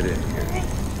you get in here?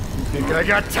 You think I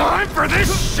got time for this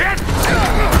shit?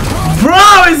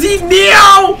 Bro, is he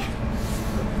Neo?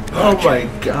 Oh my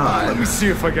god. Let me see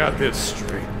if I got this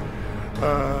straight.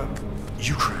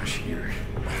 You crash here,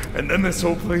 and then this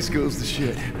whole place goes to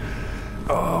shit.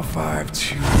 Oh, 5,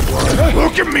 2, 1.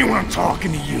 Look at me when I'm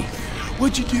talking to you.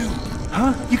 What'd you do?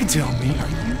 Huh? You can tell me. Are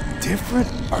you different?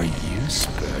 Are you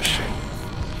special?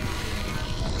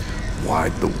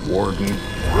 Why'd the warden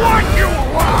want you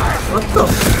alive? What the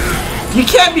f— You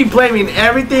can't be blaming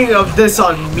everything of this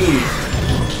on me.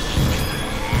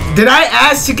 Did I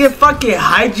ask to get fucking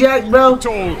hijacked, bro?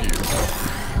 Told you.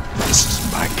 This is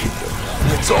my kingdom.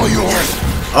 It's all yours.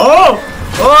 Oh!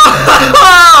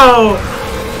 Oh!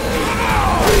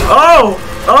 Oh!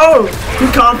 Oh! You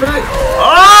confident?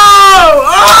 Oh!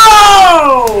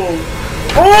 Oh!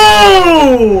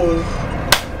 Oh!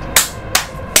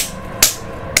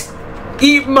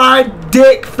 Eat my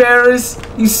dick, Ferris.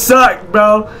 You suck,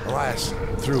 bro. Alas,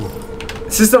 through.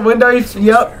 Is this the window?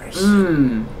 Yup.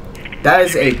 That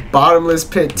is a bottomless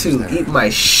pit too. Eat my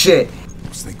shit.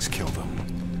 Those things kill them.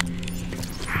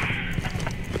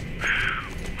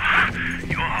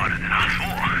 You're harder than us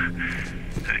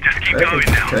all. Just keep going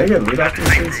now. Can I get loot off these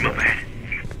things?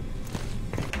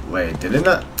 Wait, did it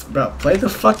not? Bro, play the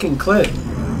fucking clip.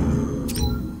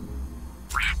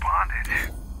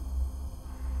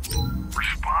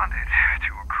 Responded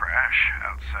to a crash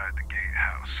outside the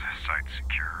gatehouse. Site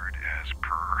secured as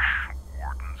per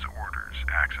Warden's orders.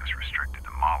 Access restricted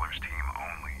to Mahler's team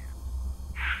only.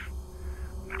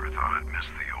 Never thought I'd miss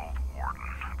the old Warden.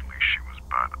 At least she was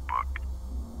by the book.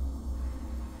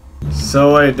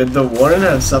 So wait, did the Warden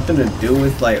have something to do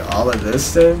with like all of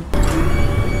this then?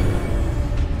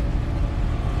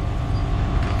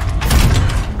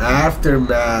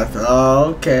 Aftermath.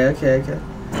 Oh, okay.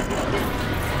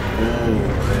 Oh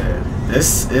man,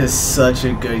 this is such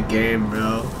a good game,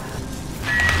 bro.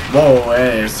 Whoa,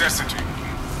 hey. Necessity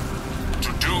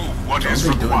to do what is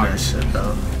Don't be doing required. that shit,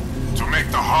 bro. To make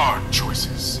the hard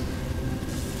choices.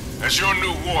 As your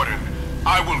new warden,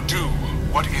 I will do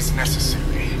what is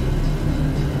necessary.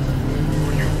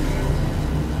 For you.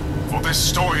 For this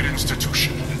storied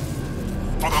institution.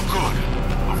 For the good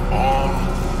of all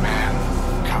mankind.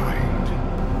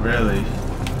 Really?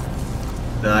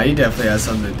 Nah, he definitely has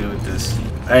something to do with this.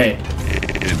 Hey.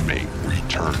 Inmate,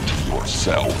 return to your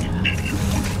cell immediately.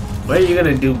 What are you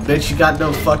gonna do, bitch? You got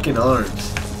no fucking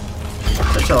arms.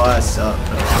 Shut your ass up.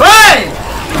 Hey!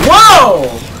 Whoa!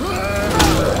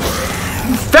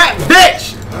 You fat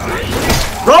bitch!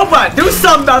 Robot, do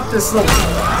something about this little...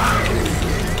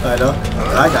 I know.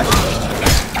 I got you.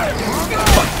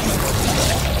 Fuck.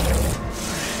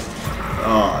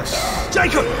 Oh, shit.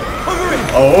 Jacob, over here.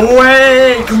 Oh,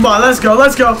 wait. Come on, let's go,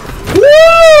 let's go.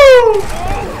 Woo!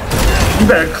 You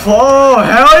better claw.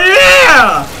 Hell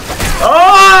yeah!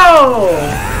 Oh!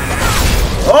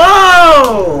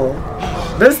 Oh!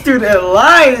 This dude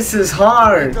Elias is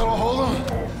hard. Hold on.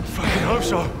 Fucking hope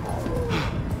so.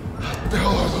 What the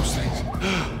hell are those things?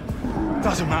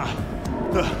 Doesn't matter.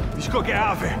 Look, you just gotta get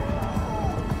out of here.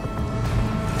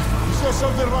 You said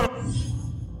something about it.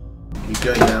 We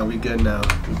good now, we good now.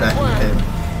 We back in the pit.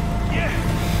 Yeah.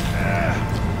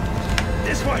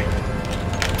 This way.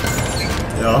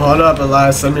 Yo, hold up,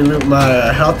 Elias. Let me loot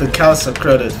my health and Callisto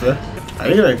credits, bro. Are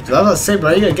you gonna, I was gonna say, bro,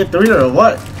 are you gonna get 3 or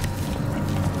what?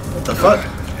 What the fuck?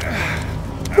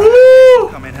 Woo!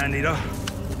 Come in handy, though.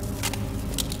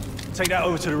 Take that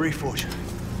over to the Reforge.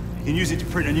 You can use it to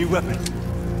print a new weapon.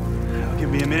 Give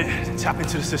me a minute to tap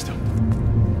into the system.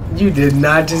 You did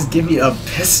not just give me a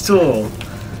pistol.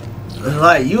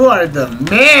 Like, you are the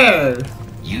man.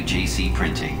 UJC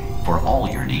Printing for all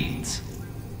your needs.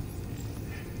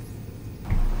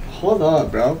 Hold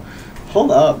up, bro. Hold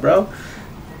up, bro.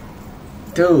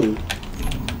 Dude.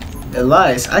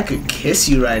 Elias, I could kiss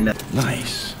you right now.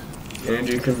 Nice.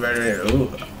 Energy converter.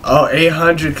 Ooh. Oh,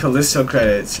 800 Callisto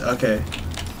credits. Okay.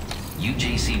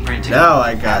 UJC Printing. Now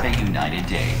I got Have a united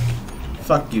day.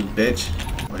 Fuck you, bitch.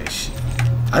 Wait, shit.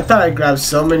 I thought I grabbed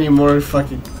so many more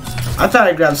fucking. I thought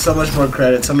I grabbed so much more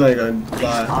credits. I'm not gonna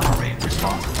lie. Operate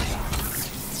responsibly.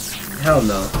 Hell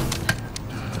no.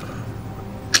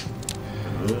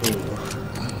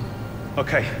 Ooh.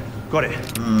 Okay, got it.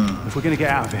 If we're gonna get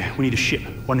out of here, we need a ship,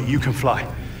 one that you can fly.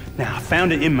 Now, I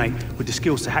found an inmate with the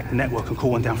skills to hack the network and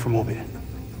call one down from orbit.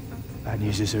 Bad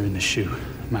news is they're in the shoe.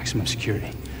 Maximum security.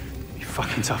 It'd be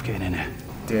fucking tough getting in there.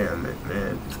 Damn it,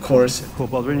 man. Of course. What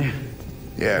bothering you?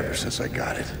 Yeah, ever since I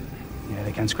got it. Yeah,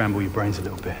 they can scramble your brains a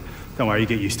little bit. Don't worry, you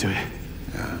get used to it.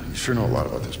 Yeah, you sure know a lot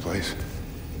about this place.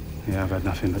 Yeah, I've had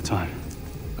nothing but time.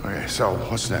 Okay, so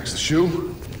what's next? The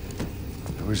shoe?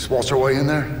 Can we just waltz our way in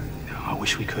there? I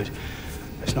wish we could.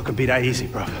 It's not gonna be that easy,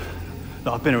 bro.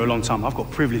 Look, I've been here a long time. I've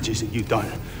got privileges that you don't.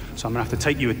 So I'm gonna have to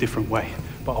take you a different way.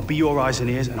 But I'll be your eyes and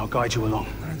ears and I'll guide you along.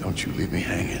 Don't you leave me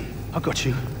hanging. I got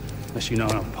you. Unless you know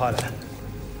I'm a pilot.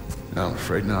 No, I'm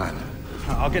afraid not.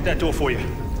 I'll get that door for you.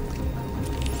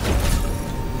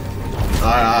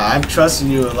 I'm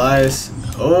trusting you, Elias.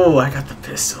 Oh, I got the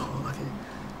pistol.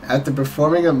 After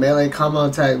performing a melee combo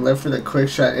attack, look for the quick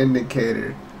shot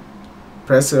indicator.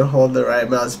 Press and hold the right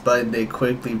mouse button, then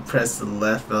quickly press the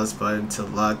left mouse button to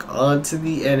lock onto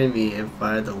the enemy and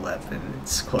fire the weapon.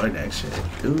 It's core action.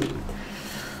 Dude.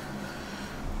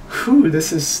 Whew,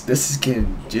 this is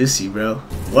getting juicy, bro.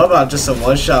 What about just a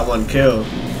one-shot, one kill?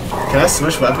 Can I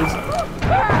switch weapons?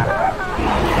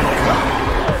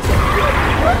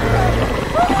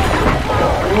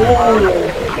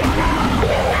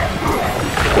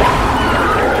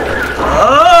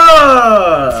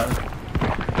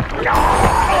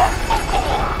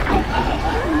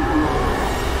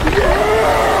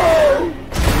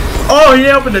 Oh, he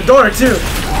opened the door too.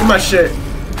 Give my shit.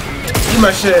 Give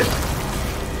my shit.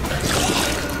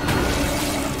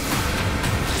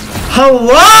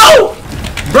 Hello?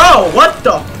 Bro, what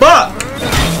the fuck?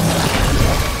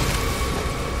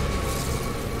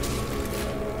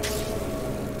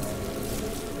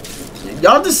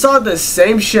 Y'all just saw the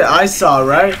same shit I saw,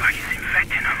 right? Like it's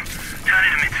infecting them,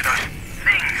 turning them into those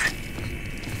things.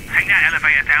 Take that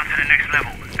elevator down to the next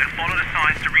level, then follow the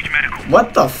signs to reach medical.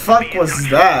 What the fuck was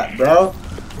that, bro?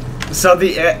 So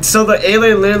the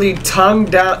alien literally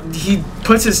he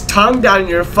puts his tongue down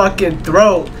your fucking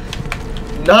throat,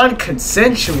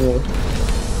 non-consensual,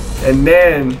 and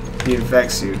then he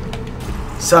infects you.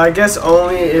 So I guess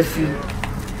only if you.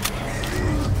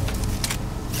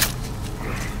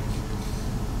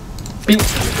 Beep.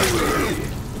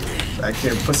 Back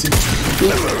here, pussy.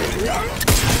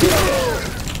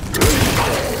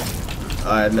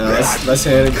 Alright, now let's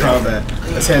hand in combat.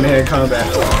 Let's hand in combat.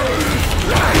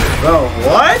 Bro,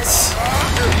 what?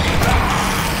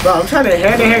 Bro, I'm trying to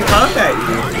hand-to-hand combat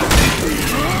you.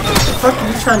 What the fuck are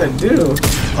you trying to do?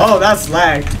 Oh, that's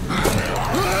lag.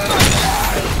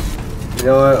 You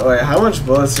know what? Wait, how much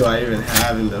bullets do I even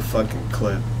have in the fucking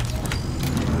clip?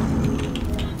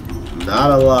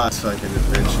 Not a lot, fucking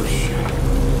adventure.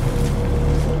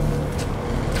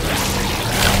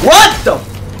 What the?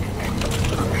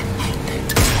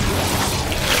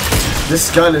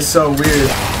 This gun is so weird.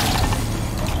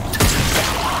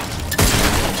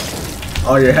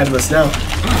 Oh, you're headless now.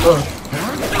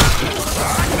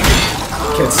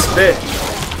 Can't spit.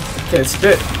 Can't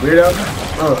spit, weirdo.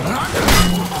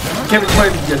 Can't be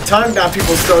putting your tongue down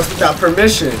people's throats without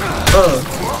permission.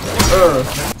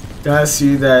 Gotta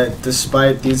see that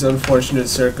despite these unfortunate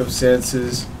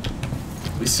circumstances,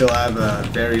 we still have a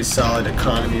very solid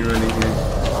economy running here.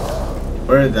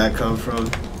 Where did that come from?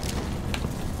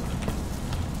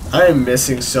 I am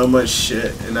missing so much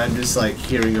shit, and I'm just like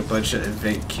hearing a bunch of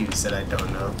event cues that I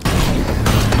don't know.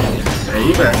 Hey,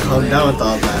 you better calm down with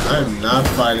all that. I'm not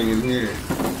fighting in here.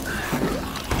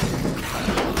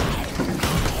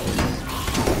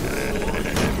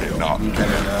 You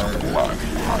better not.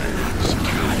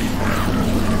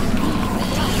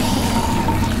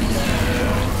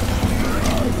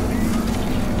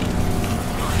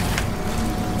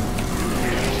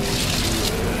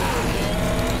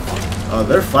 Oh,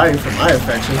 they're fighting for my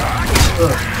affection.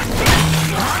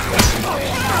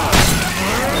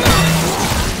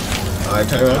 Alright,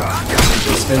 time out.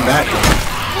 Spin back.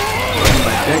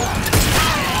 My dick.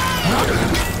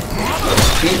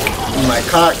 My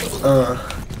cock.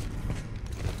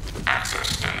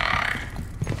 Access denied.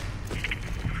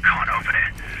 Can't open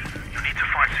it. You'll need to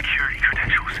find security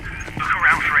credentials. Look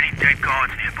around for any dead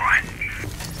guards nearby.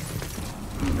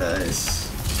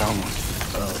 Nice. Someone.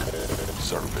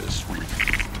 Service.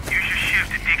 Use your shiv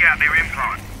to dig out their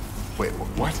implant. Wait,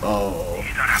 what? Oh.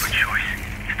 You don't have a choice.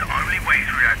 It's the only way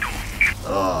through that door.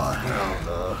 Oh, hell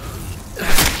no.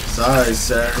 Sorry,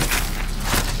 sir.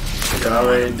 You're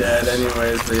already dead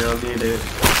anyways, but you don't need it.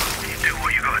 You do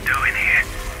what you gotta do in here.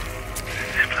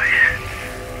 This place,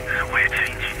 there's a way of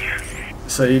changing you.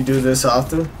 So you do this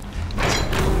often?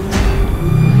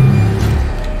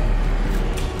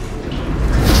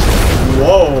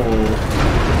 Whoa.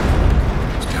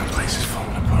 This damn place is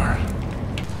falling apart.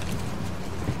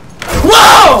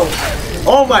 Whoa!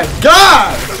 Oh my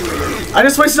god! I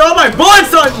just wasted all my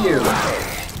bullets on you!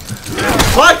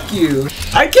 Fuck you!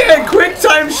 I can't quick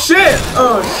time shit!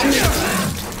 Oh shit.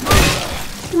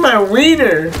 My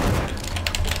wiener!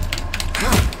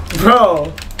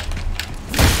 Bro.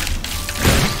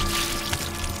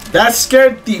 That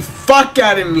scared the fuck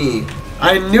out of me.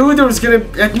 I knew there was gonna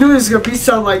be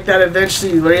something like that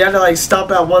eventually where you had to like stomp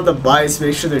out one of the bites,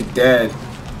 make sure they're dead.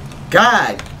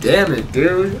 God damn it,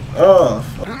 dude. Oh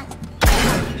fuck.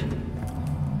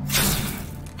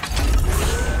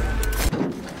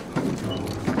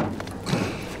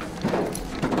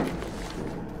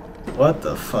 What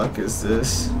the fuck is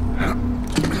this? Am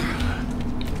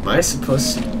I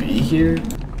supposed to be here?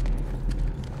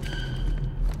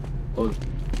 Oh.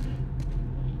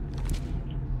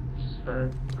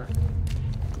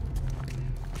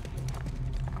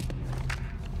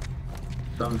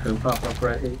 Something pop up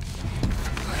right here.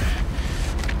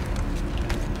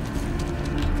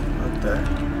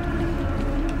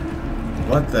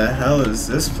 What the hell is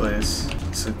this place?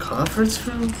 It's a conference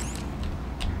room?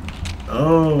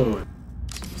 Oh.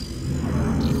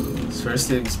 His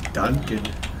first name's Duncan.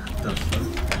 The fuck?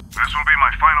 This will be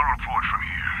my final report from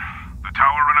here. The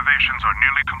tower renovations are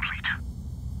nearly complete.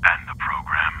 And the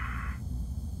program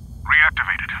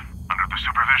reactivated under the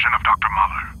supervision of Dr.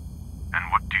 Mahler. And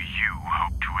what do you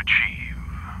hope to achieve?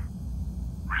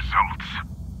 Results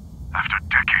after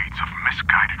decades of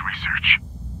misguided research.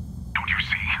 Don't you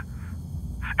see?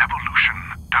 Evolution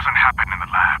doesn't happen in the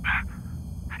lab.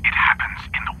 It happens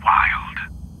in the wild.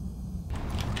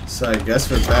 So I guess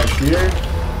we're back here.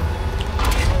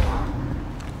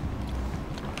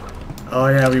 Oh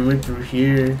yeah, we went through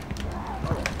here.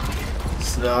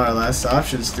 So now our last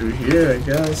option's through here, I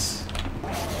guess.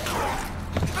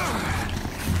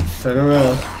 Turn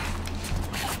around.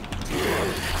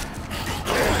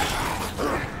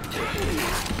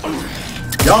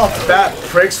 Y'all fat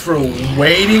pricks for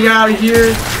waiting out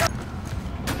here.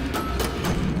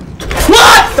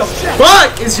 What the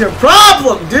fuck is your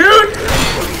problem, dude?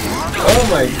 Oh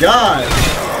my god.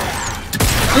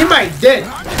 Eat my dick,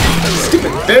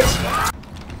 stupid bitch.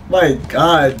 My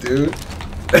god, dude.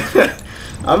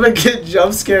 I'm gonna get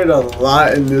jump scared a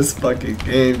lot in this fucking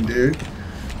game, dude.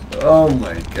 Oh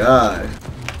my god.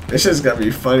 This shit's gonna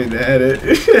be funny to edit.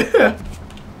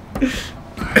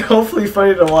 Hopefully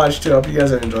funny to watch too. I hope you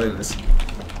guys are enjoying this.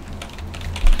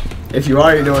 If you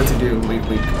are, you know what to do. Wink,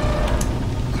 wink.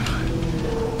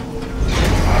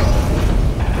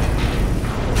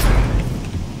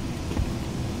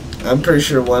 I'm pretty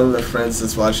sure one of the friends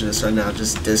that's watching this right now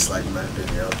just disliked my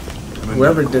video.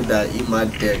 Whoever did that, eat my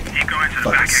dick.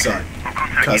 Fucking suck.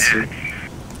 Custard.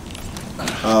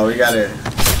 Oh, we got it.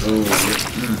 Ooh.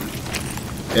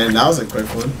 Damn, that was a quick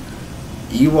one.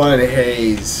 E1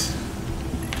 Hayes.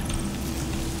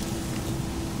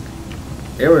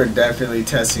 They were definitely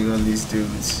testing on these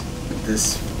dudes with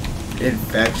this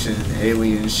infection,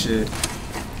 alien shit.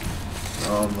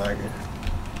 Oh my god.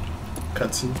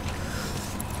 Cutscene.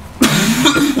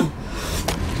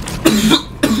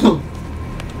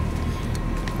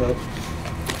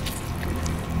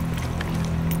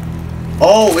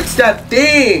 Oh, it's that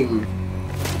thing!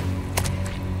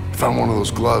 Found one of those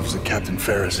gloves that Captain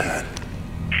Ferris had.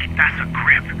 That's a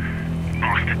grip.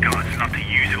 Ask the guards not to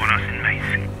use it on us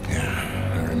inmates.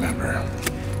 Yeah, I remember.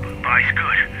 But it's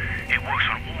good. It works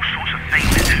on all sorts of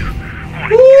things to do. Go on,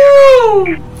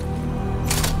 Woo!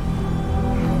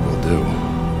 Will do.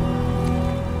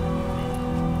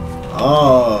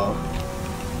 Oh.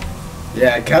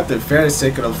 Yeah, Captain Ferris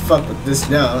ain't gonna fuck with this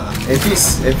now. If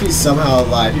he's somehow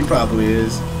alive, he probably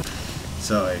is.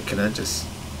 So wait, can I just...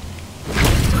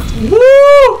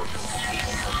 Woo!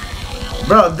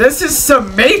 Bro, this is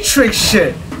some Matrix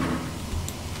shit.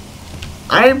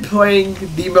 I am playing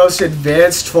the most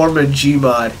advanced form of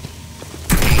Gmod.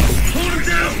 Hold him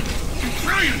down!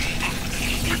 Ryan!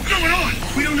 What's going on?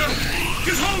 We don't know.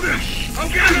 Just hold him! I'll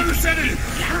get another sedative.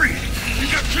 Hurry! We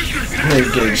got prisoners. You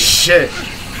ain't getting shit.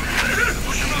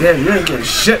 Damn, you ain't getting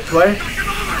shit, play.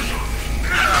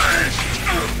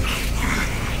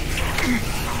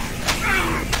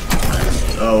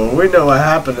 Oh, well, we know what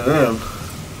happened to them.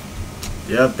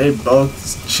 Yep, they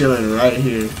both chilling right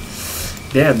here.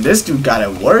 Damn, this dude got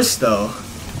it worse though.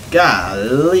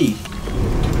 Golly.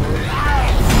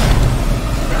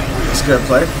 It's good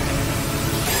play.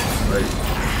 Wait.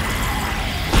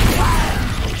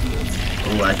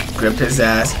 Oh, I can grip his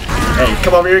ass. Hey,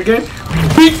 come over here again.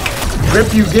 Beak!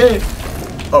 Grip you again.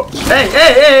 Oh,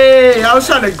 hey! I was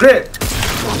trying to grip.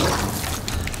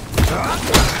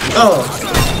 Oh,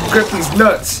 grip these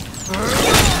nuts.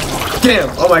 Damn!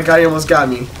 Oh my god, he almost got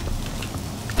me.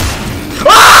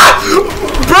 Ah!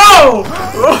 Bro!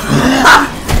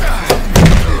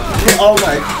 Oh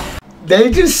my. They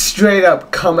just straight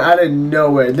up come out of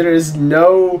nowhere. There is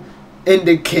no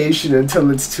indication until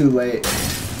it's too late.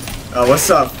 Oh, what's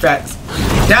up, fat?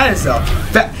 That is a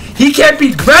fat. He can't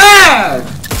be grabbed!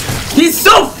 He's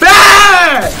so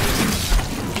fat!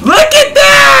 Look at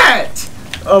that!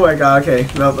 Oh my god, okay.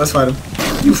 No, let's fight him.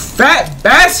 You fat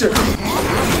bastard!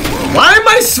 Why am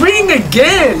I swinging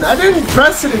again? I didn't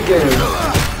press it again.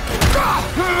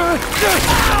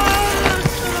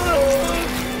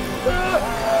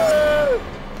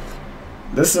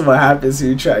 This is what happens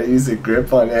when you try to use a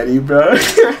grip on Eddie, bro.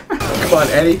 Come on,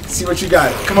 Eddie. See what you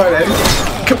got. Come on, Eddie.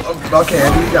 Come on. Okay,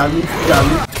 Eddie, you got me. You got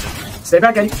me. Stay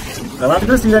back, Eddie. I don't have to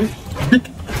do this to you, Eddie.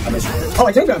 I missed it. Oh,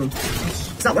 I can't grab him.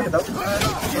 It's not working, though.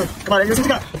 Come on, Eddie. See what you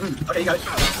got. Okay, you got it.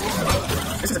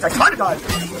 This is a try to God.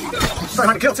 Try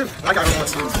hard to kill, too. I got it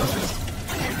once.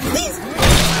 Please.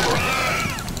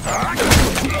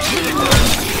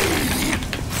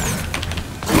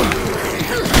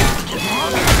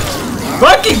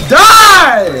 Fucking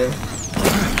die!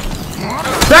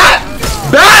 That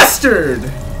bastard!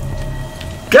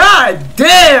 God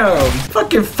damn!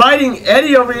 Fucking fighting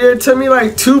Eddie over here took me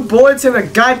like 2 bullets in a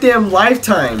goddamn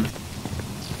lifetime.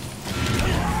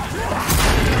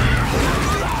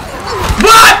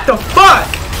 What the fuck?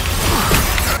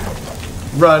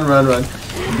 Run, run, run.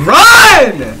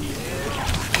 Run!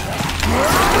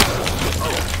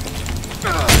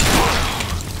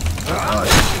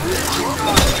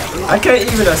 I can't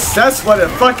even assess what the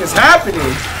fuck is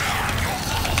happening.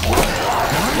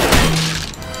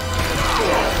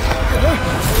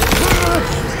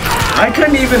 I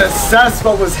couldn't even assess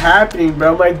what was happening,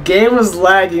 bro. My game was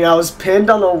lagging. I was pinned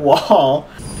on the wall.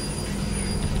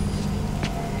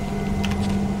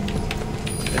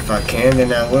 If I can,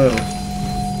 then I will.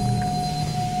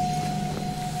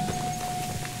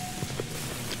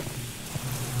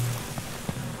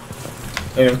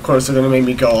 And of course, they're gonna make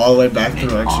me go all the way back to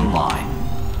direction.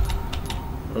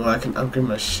 Oh, I can upgrade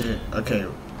my shit. Okay,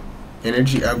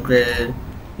 energy upgrade,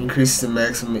 increase the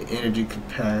maximum energy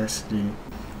capacity.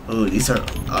 Oh, these are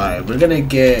alright. We're gonna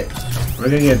get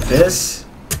this,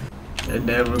 and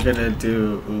then we're gonna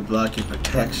do block your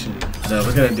protection. No,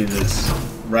 we're gonna do this.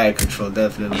 Riot control,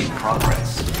 definitely.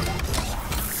 Progress.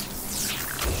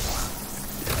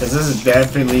 Because this is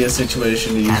definitely a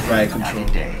situation to use riot control.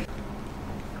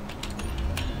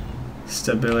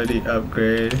 Stability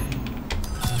upgrade.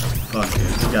 Fuck it,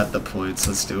 we got the points,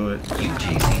 let's do it.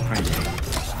 UJC printing,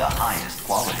 the highest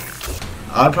quality.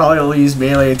 I'd probably only use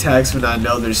melee attacks when I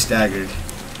know they're staggered.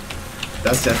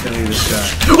 That's definitely the shot.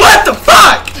 What the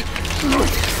fuck?!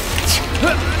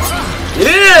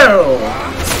 Ew!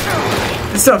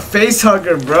 It's a face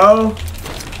hugger, bro.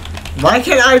 Why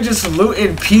can't I just loot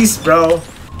in peace, bro?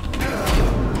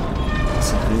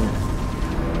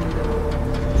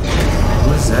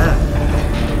 What's that?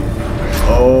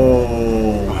 Oh.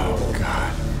 Oh,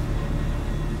 God.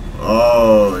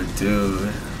 Oh, dude.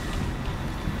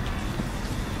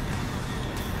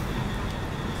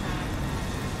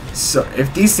 So,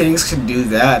 if these things can do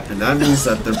that, then that means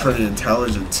that they're pretty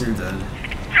intelligent too, then.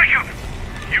 Jacob!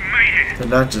 You made it. They're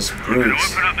not just I'm gonna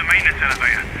brutes. open up the maintenance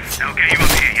elevator. That'll get you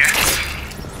up here, yeah?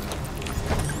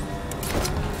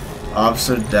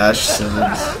 Officer Dash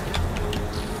Simmons.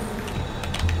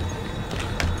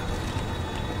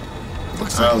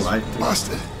 Looks I don't like like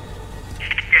busted.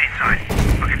 Get inside.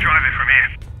 I can drive it from here.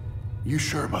 You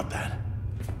sure about that?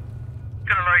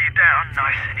 Gonna lower you down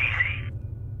nice and easy.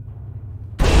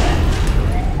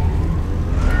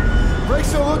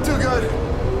 Brakes don't look too good.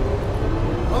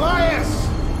 Elias!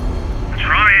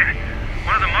 Trying.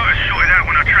 One of the motors shorted out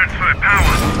when I transferred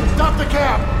power. Stop the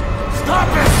cab! Stop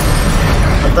it!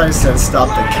 I thought you said stop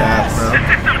the cab, bro. The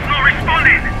system's not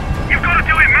responding. You've got to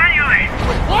do it manually.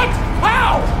 What?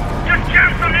 How? Just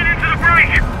jam something into the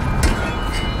brake.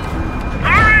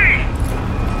 Hurry!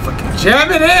 Fucking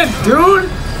jam it in,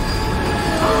 dude!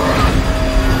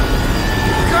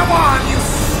 Come on, you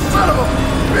son of a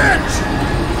bitch!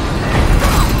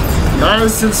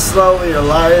 Nice and slowly,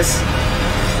 Elias.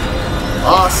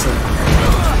 Awesome.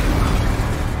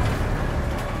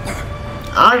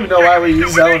 I don't even know why we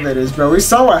use elevators, bro. We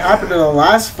saw what happened in the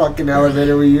last fucking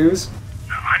elevator we used.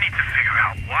 I need to figure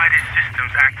out why this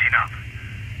system's acting up.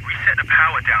 Reset the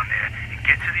power down there and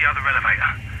get to the other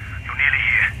elevator. You're nearly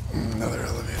here. Another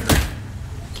elevator.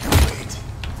 Can't wait.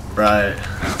 Right.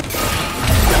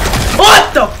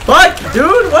 What the fuck,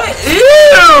 dude? What?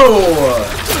 Ew!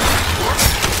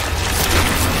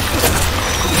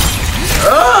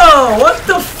 Oh, what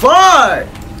the fuck?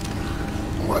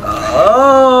 What?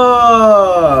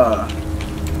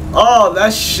 Oh,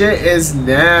 that shit is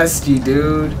nasty,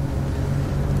 dude.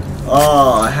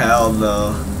 Oh, hell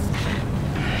no.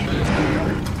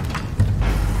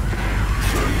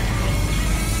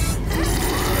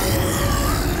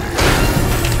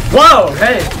 Whoa,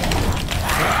 hey.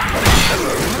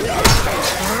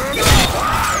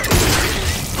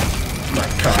 My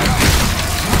God.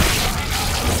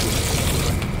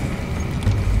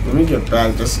 Let me get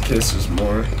back just in case there's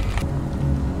more.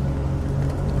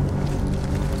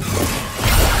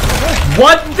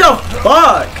 What the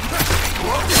fuck?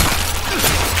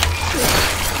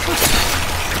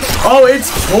 Oh, it's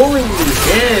pulling me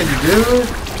in, dude.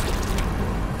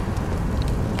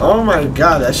 Oh my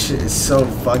God, that shit is so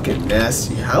fucking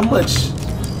nasty. How much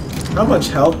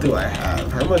health do I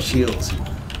have? How much heals?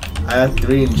 I have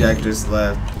 3 injectors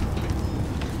left.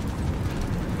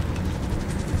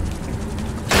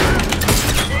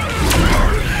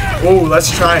 Oh, let's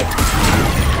try it.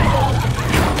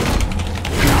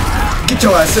 Get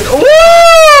your ass in.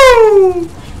 Ooh!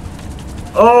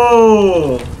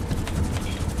 Oh!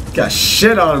 Got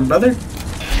shit on, brother.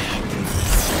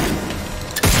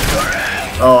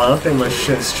 Oh, I don't think my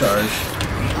shit's charged.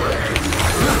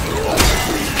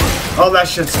 Oh, that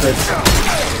shit's fixed.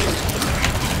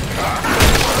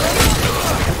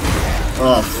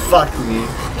 Oh, fuck me.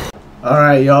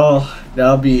 Alright, y'all.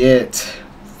 That'll be it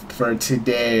for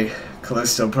today.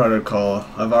 Callisto Protocol.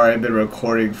 I've already been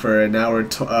recording for an hour,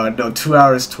 2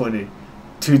 hours 20.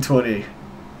 2:20.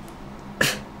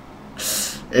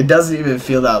 It doesn't even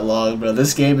feel that long, bro.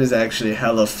 This game is actually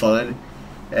hella fun.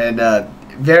 And,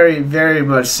 very, very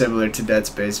much similar to Dead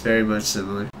Space. Very much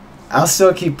similar. I'll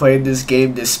still keep playing this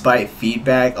game despite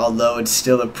feedback, although it's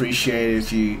still appreciated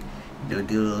if you do a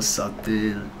little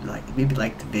something, like maybe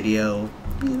like the video,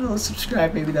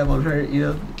 subscribe, maybe that won't hurt,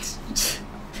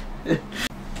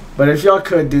 But if y'all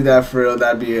could do that for real,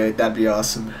 that'd be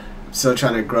awesome. I'm still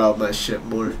trying to grow out my shit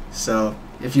more. So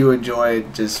if you enjoy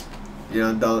it, just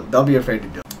don't be afraid to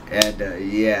do it.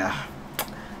 And yeah,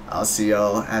 I'll see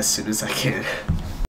y'all as soon as I can.